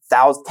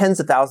tens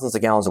of thousands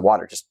of gallons of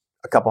water, just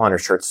a couple hundred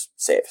shirts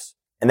saves.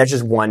 And that's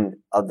just one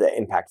of the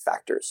impact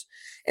factors.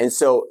 And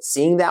so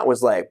seeing that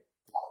was like,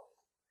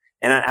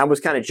 and I was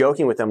kind of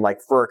joking with them,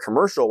 like for a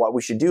commercial, what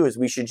we should do is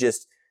we should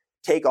just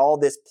take all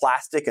this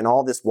plastic and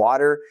all this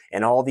water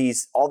and all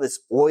this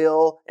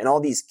oil and all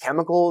these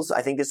chemicals.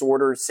 I think this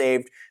order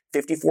saved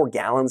 54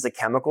 gallons of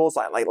chemicals.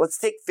 Like, let's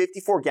take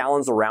 54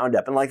 gallons of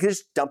Roundup and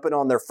just dump it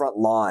on their front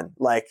lawn.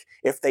 Like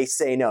if they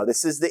say no,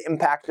 this is the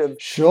impact of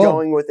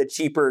going with a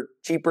cheaper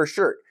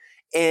shirt.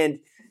 And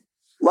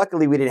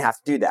luckily we didn't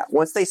have to do that.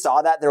 Once they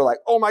saw that, they're like,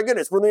 oh my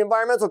goodness, we're the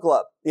environmental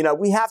club.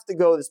 We have to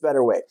go this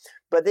better way.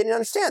 But they didn't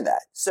understand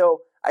that.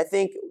 So I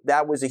think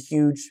that was a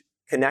huge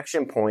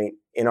connection point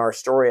in our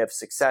story of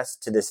success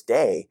to this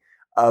day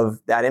of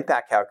that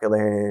impact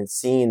calculator and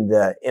seeing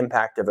the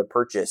impact of a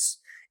purchase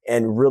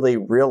and really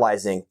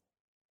realizing,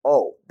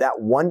 oh,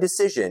 that one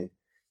decision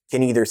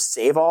can either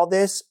save all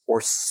this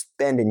or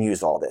spend and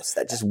use all this.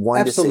 That just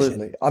one decision.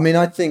 Absolutely. I mean,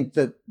 I think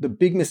that the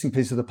big missing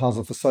piece of the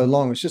puzzle for so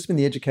long has just been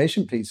the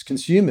education piece.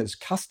 Consumers,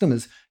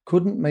 customers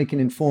couldn't make an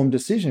informed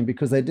decision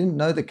because they didn't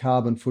know the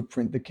carbon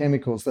footprint, the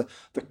chemicals,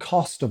 the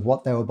cost of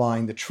what they were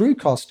buying, the true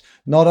cost,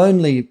 not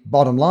only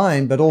bottom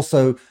line, but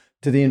also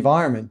to the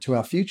environment, to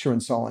our future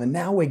and so on. And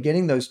now we're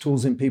getting those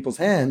tools in people's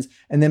hands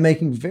and they're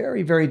making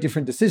very, very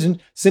different decisions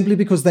simply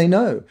because they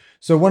know.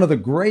 So one of the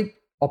great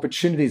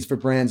opportunities for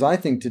brands, I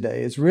think,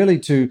 today is really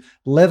to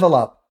level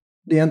up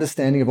the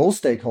understanding of all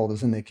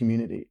stakeholders in their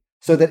community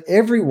so that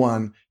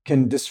everyone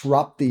can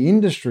disrupt the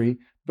industry,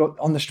 but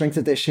on the strength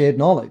of their shared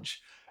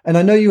knowledge. And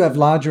I know you have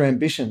larger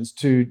ambitions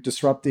to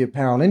disrupt the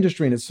apparel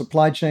industry and its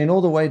supply chain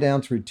all the way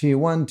down through tier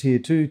 1, tier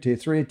 2, tier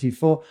 3, tier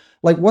 4.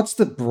 Like, what's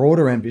the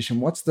broader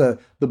ambition? What's the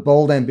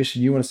bold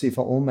ambition you want to see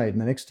for Allmade in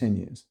the next 10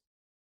 years?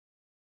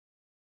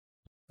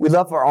 We'd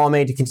love for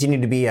Allmade to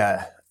continue to be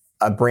a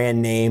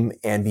brand name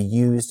and be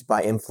used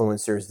by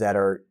influencers that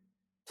are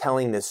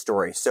telling this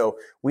story. So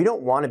we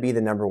don't want to be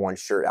the number one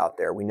shirt out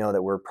there. We know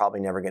that we're probably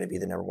never going to be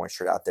the number one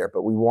shirt out there,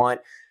 but we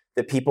want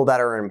the people that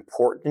are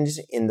important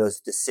in those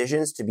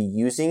decisions to be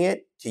using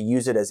it, to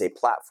use it as a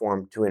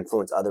platform to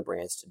influence other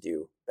brands to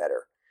do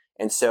better.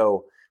 And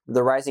so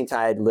the rising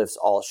tide lifts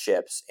all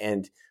ships,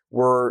 and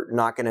we're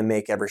not going to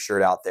make every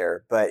shirt out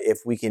there. But if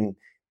we can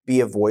be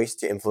a voice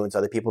to influence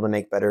other people to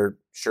make better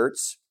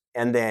shirts,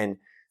 and then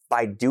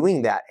by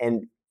doing that,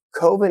 and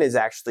COVID has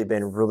actually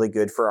been really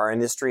good for our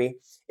industry.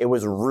 It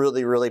was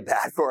really, really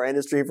bad for our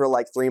industry for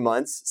like 3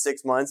 months,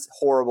 6 months,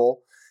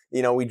 horrible.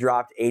 We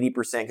dropped 80%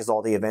 because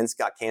all the events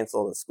got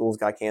canceled and schools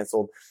got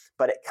canceled.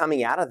 But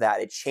coming out of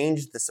that, it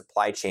changed the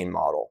supply chain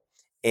model.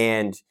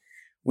 And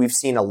we've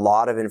seen a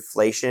lot of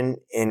inflation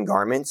in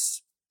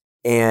garments.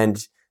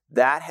 And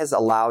that has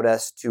allowed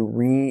us to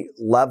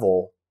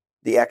re-level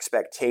the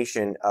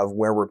expectation of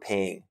where we're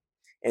paying.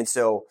 And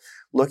so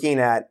looking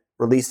at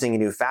releasing a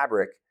new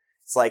fabric,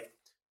 it's like,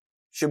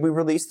 should we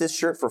release this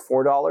shirt for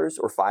 $4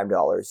 or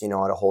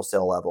 $5, at a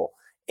wholesale level?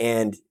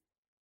 And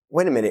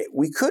wait a minute,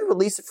 we could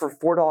release it for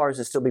 $4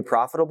 and still be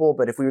profitable,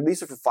 but if we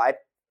release it for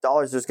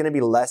 $5, there's going to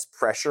be less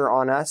pressure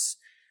on us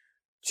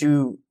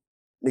to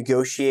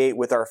negotiate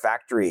with our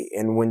factory.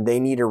 And when they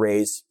need a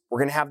raise, we're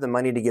going to have the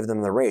money to give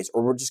them the raise,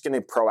 or we're just going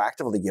to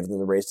proactively give them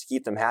the raise to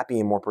keep them happy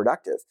and more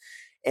productive.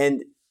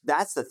 And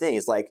that's the thing,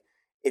 is like,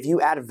 if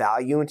you add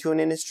value into an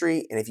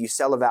industry and if you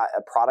sell a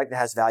product that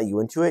has value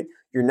into it,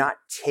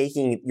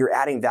 you're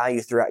adding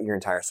value throughout your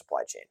entire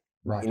supply chain.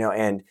 Right.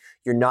 And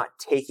you're not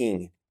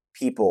taking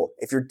people.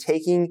 If you're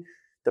taking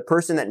the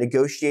person that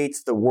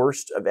negotiates the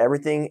worst of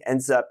everything,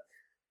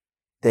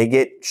 they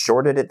get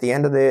shorted at the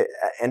end of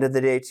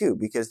the day too,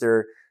 because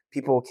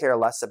people care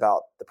less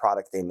about the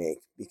product they make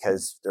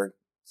because they're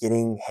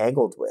getting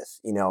haggled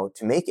with, to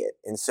make it.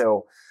 And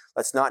so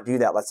let's not do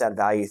that. Let's add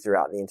value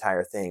throughout the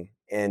entire thing.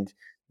 And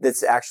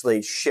that's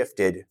actually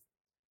shifted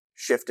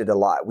a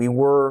lot. We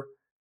were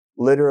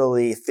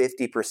literally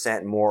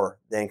 50% more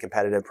than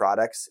competitive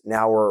products.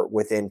 Now we're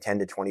within 10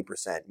 to 20%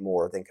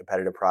 more than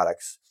competitive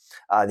products,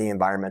 the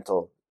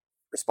environmental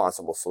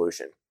responsible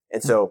solution.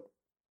 And so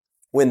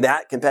when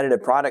that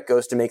competitive product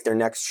goes to make their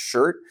next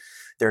shirt,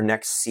 their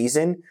next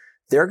season,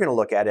 they're going to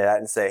look at it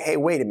and say, hey,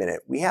 wait a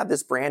minute. We have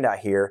this brand out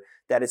here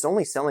that is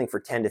only selling for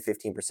 10 to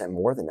 15%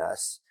 more than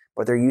us,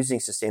 but they're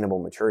using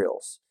sustainable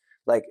materials.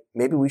 Like,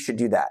 maybe we should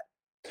do that.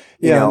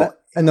 you Yeah, know.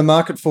 and the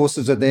market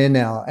forces are there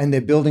now, and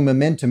they're building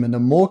momentum. And the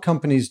more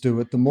companies do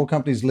it, the more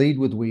companies lead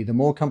with we, the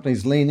more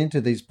companies lean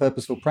into these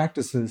purposeful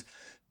practices,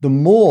 the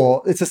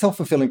more it's a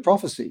self-fulfilling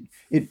prophecy.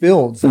 It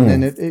builds, and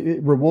then Mm.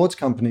 it rewards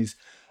companies.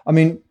 I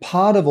mean,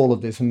 part of all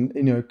of this,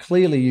 and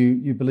clearly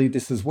you believe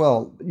this as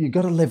well. You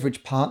got to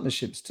leverage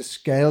partnerships to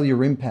scale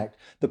your impact.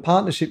 The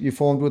partnership you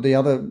formed with the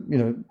other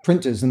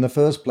printers in the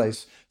first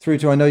place, through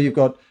to I know you've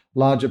got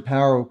large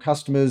apparel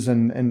customers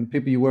and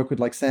people you work with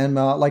like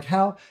Sanmar. Like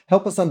how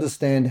help us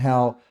understand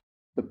how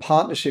the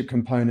partnership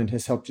component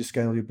has helped you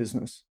scale your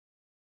business.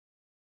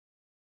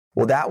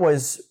 Well, that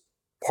was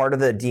part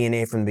of the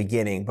DNA from the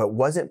beginning, but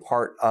wasn't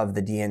part of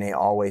the DNA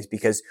always,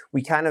 because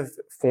we kind of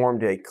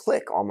formed a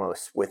clique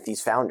almost with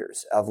these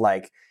founders of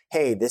like,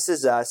 hey, this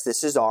is us,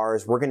 this is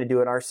ours, we're going to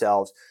do it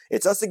ourselves.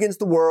 It's us against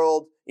the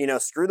world.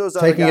 Screw those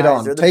other Taking it guys.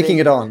 on, They're the taking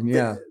big, it on.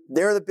 Yeah.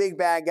 they're the big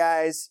bad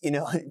guys. In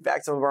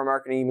fact, some of our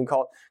marketing even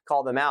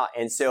call them out.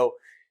 And so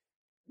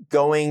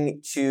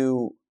going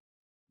to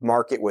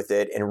market with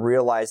it and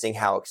realizing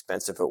how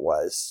expensive it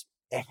was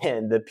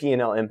and the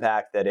P&L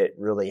impact that it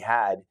really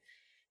had,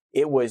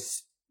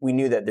 we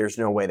knew that there's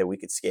no way that we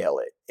could scale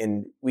it.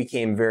 And we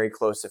came very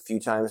close a few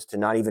times to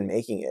not even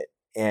making it.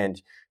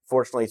 And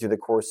fortunately, through the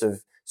course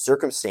of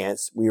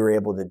circumstance, we were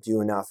able to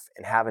do enough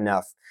and have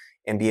enough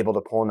and be able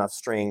to pull enough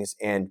strings.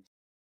 And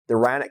the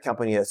Ryonet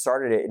company that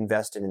started it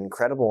invested an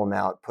incredible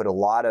amount, put a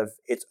lot of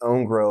its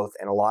own growth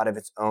and a lot of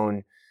its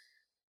own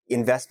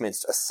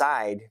investments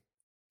aside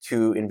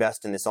to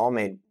invest in this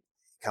All-Made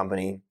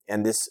company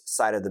and this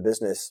side of the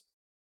business,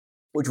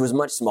 which was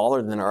much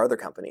smaller than our other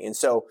company. And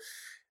so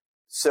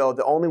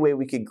the only way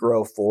we could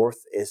grow forth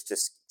is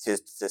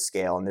to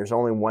scale. And there's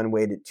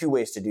only two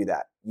ways to do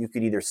that. You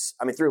could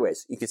three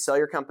ways. You could sell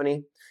your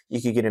company,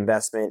 you could get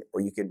investment,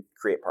 or you could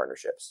create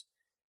partnerships.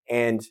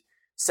 And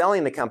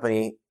selling the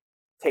company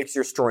takes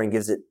your story and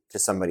gives it to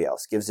somebody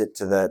else, gives it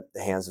to the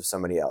hands of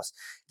somebody else.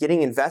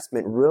 Getting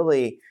investment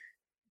really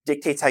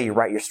dictates how you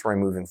write your story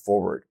moving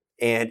forward.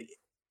 And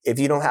if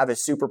you don't have a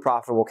super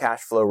profitable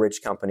cash flow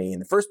rich company in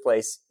the first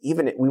place,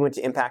 even if we went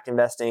to impact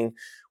investing,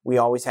 we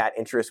always had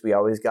interest. We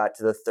always got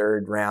to the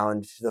third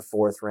round, to the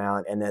fourth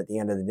round. And at the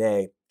end of the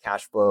day,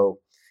 cash flow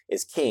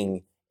is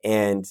king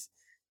and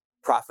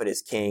profit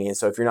is king. And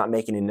so if you're not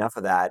making enough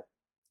of that,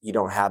 you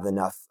don't have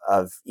enough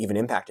of even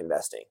impact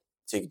investing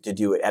to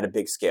do it at a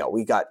big scale.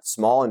 We got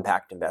small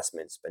impact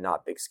investments, but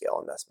not big scale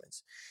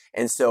investments.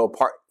 And so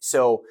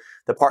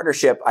the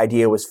partnership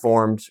idea was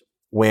formed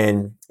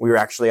when we were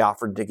actually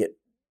offered to get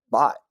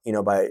bought,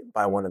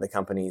 by one of the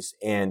companies.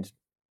 And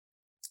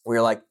we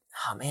were like,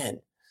 oh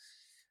man,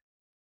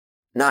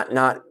 not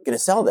going to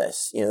sell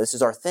this. This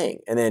is our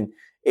thing. And then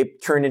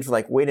it turned into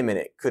like, wait a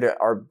minute,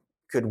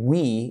 could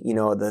we,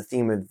 the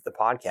theme of the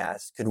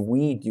podcast, could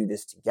we do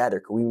this together?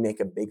 Could we make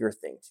a bigger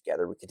thing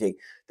together? We could take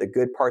the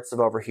good parts of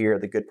over here,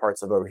 the good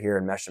parts of over here,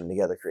 and mesh them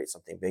together, create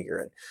something bigger.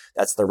 And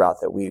that's the route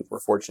that we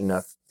were fortunate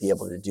enough to be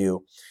able to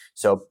do.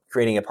 So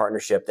creating a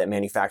partnership that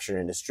manufactured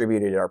and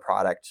distributed our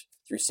product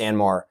through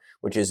Sanmar,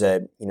 which is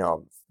a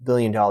 $1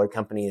 billion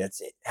company it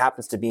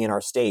happens to be in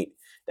our state,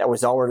 that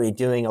was already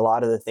doing a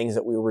lot of the things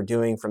that we were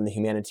doing from the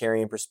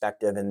humanitarian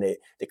perspective and the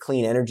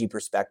clean energy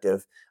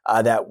perspective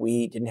that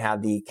we didn't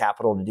have the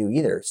capital to do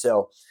either.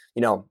 So,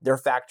 their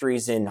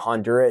factories in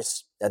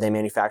Honduras that they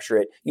manufacture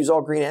it use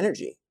all green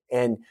energy,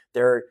 and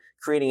they're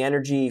creating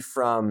energy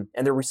and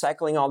they're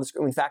recycling all this.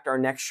 In fact, our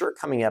next shirt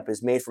coming up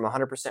is made from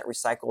 100%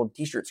 recycled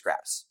t-shirt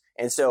scraps.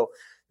 And so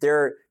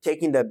they're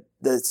taking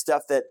the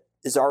stuff that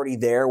is already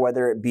there,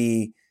 whether it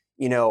be,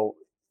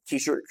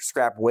 t-shirt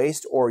scrap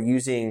waste or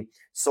using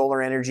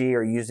solar energy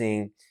or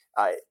using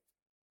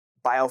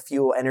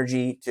biofuel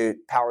energy to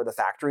power the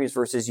factories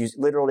versus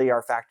literally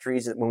our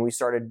factories when we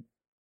started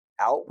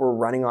out were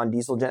running on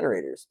diesel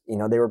generators.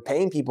 They were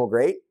paying people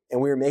great and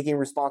we were making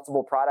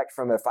responsible product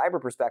from a fiber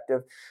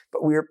perspective,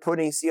 but we were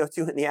putting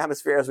CO2 in the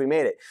atmosphere as we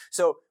made it.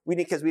 So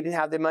because we didn't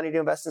have the money to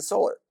invest in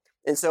solar.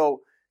 And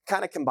so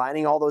kind of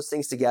combining all those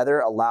things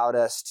together allowed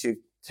us to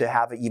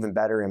have an even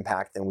better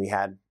impact than we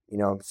had,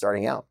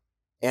 starting out.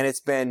 And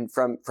it's been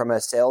from a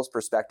sales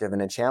perspective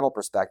and a channel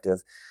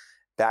perspective,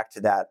 back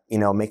to that,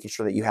 making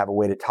sure that you have a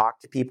way to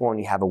talk to people and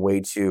you have a way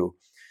to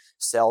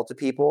sell to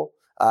people.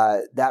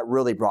 That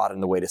really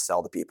broadened the way to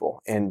sell to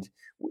people. And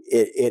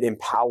it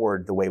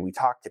empowered the way we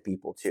talk to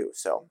people too.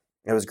 So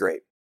it was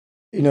great.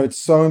 It's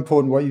so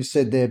important what you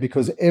said there,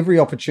 because every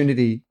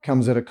opportunity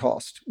comes at a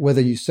cost, whether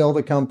you sell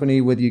the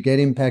company, whether you get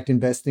impact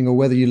investing, or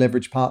whether you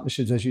leverage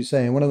partnerships, as you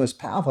say. And one of the most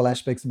powerful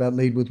aspects about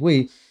Lead with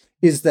We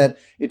is that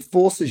it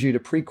forces you to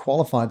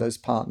pre-qualify those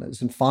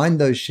partners and find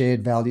those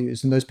shared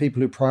values and those people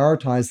who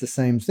prioritize the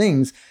same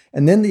things.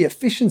 And then the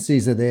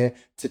efficiencies are there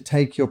to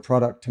take your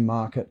product to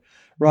market.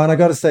 Ryan, I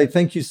got to say,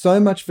 thank you so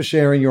much for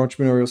sharing your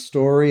entrepreneurial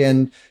story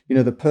and,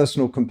 the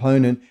personal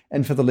component,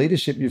 and for the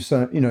leadership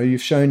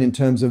you've shown in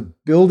terms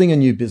of building a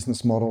new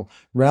business model,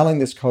 rallying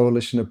this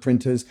coalition of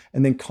printers,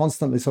 and then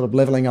constantly sort of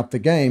leveling up the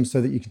game so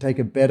that you can take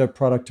a better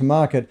product to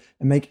market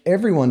and make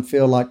everyone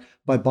feel like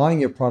by buying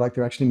your product,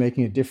 they're actually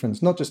making a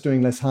difference, not just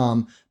doing less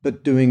harm,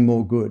 but doing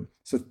more good.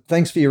 So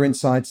thanks for your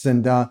insights,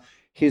 and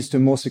here's to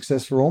more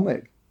success for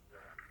Allmade.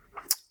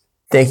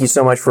 Thank you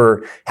so much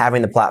for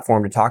having the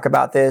platform to talk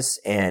about this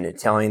and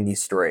telling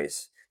these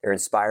stories. They're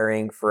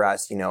inspiring for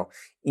us. You know,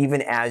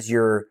 even as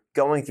you're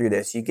going through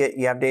this, you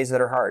have days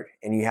that are hard,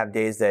 and you have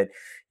days that,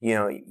 you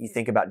know, you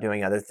think about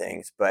doing other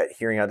things, but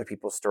hearing other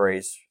people's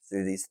stories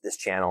through this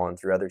channel and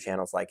through other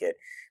channels like it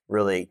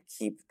really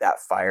keep that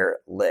fire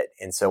lit.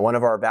 And so one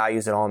of our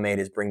values at Allmade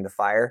is bring the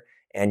fire,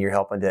 and you're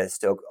helping to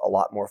stoke a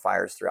lot more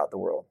fires throughout the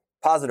world.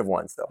 Positive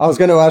ones, though. I was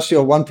going to ask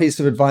you one piece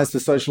of advice for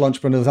social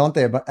entrepreneurs out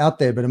there, but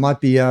it might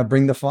be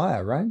bring the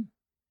fire, right?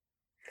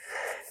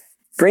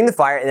 Bring the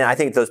fire, and I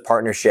think those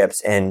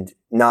partnerships and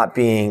not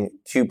being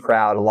too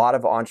proud. A lot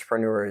of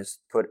entrepreneurs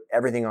put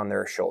everything on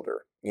their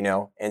shoulder, you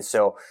know, and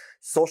so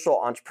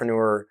social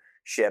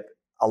entrepreneurship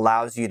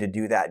allows you to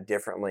do that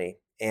differently.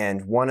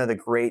 And one of the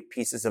great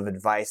pieces of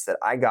advice that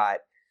I got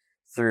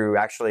through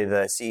actually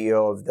the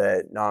CEO of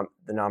the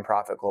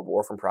nonprofit Global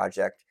Orphan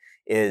Project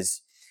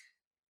is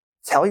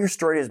tell your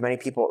story to as many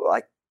people,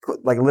 like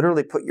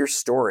literally put your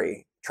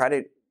story, try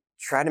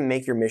to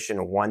make your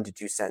mission 1 to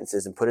 2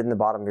 sentences and put it in the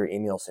bottom of your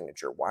email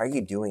signature. Why are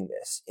you doing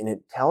this? And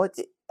tell it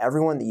to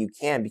everyone that you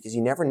can, because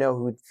you never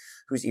know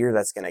whose ear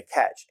that's going to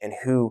catch and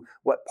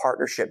what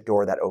partnership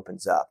door that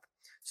opens up.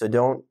 So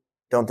don't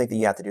think that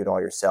you have to do it all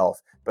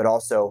yourself, but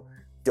also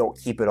don't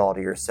keep it all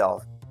to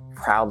yourself.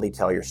 Proudly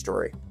tell your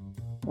story.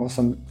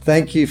 Awesome.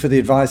 Thank you for the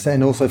advice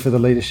and also for the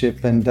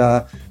leadership. And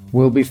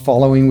we'll be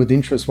following with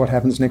interest what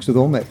happens next with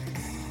Allmade.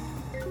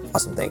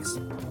 Awesome. Thanks.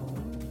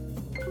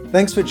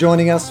 Thanks for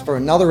joining us for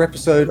another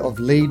episode of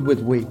Lead with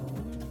We.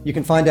 You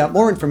can find out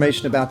more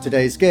information about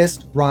today's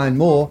guest, Ryan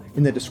Moore,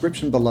 in the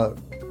description below.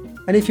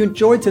 And if you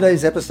enjoyed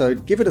today's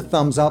episode, give it a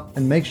thumbs up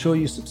and make sure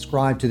you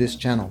subscribe to this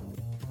channel.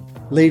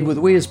 Lead with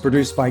We is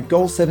produced by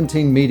Goal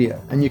 17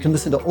 Media, and you can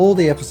listen to all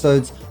the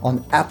episodes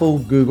on Apple,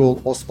 Google,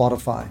 or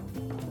Spotify.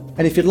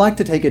 And if you'd like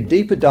to take a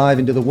deeper dive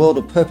into the world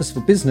of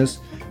purposeful business,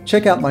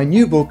 check out my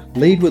new book,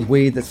 Lead with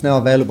We, that's now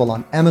available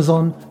on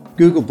Amazon,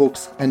 Google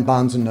Books, and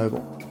Barnes &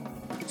 Noble.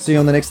 See you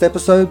on the next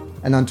episode,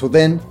 and until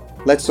then,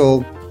 let's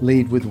all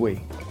lead with we.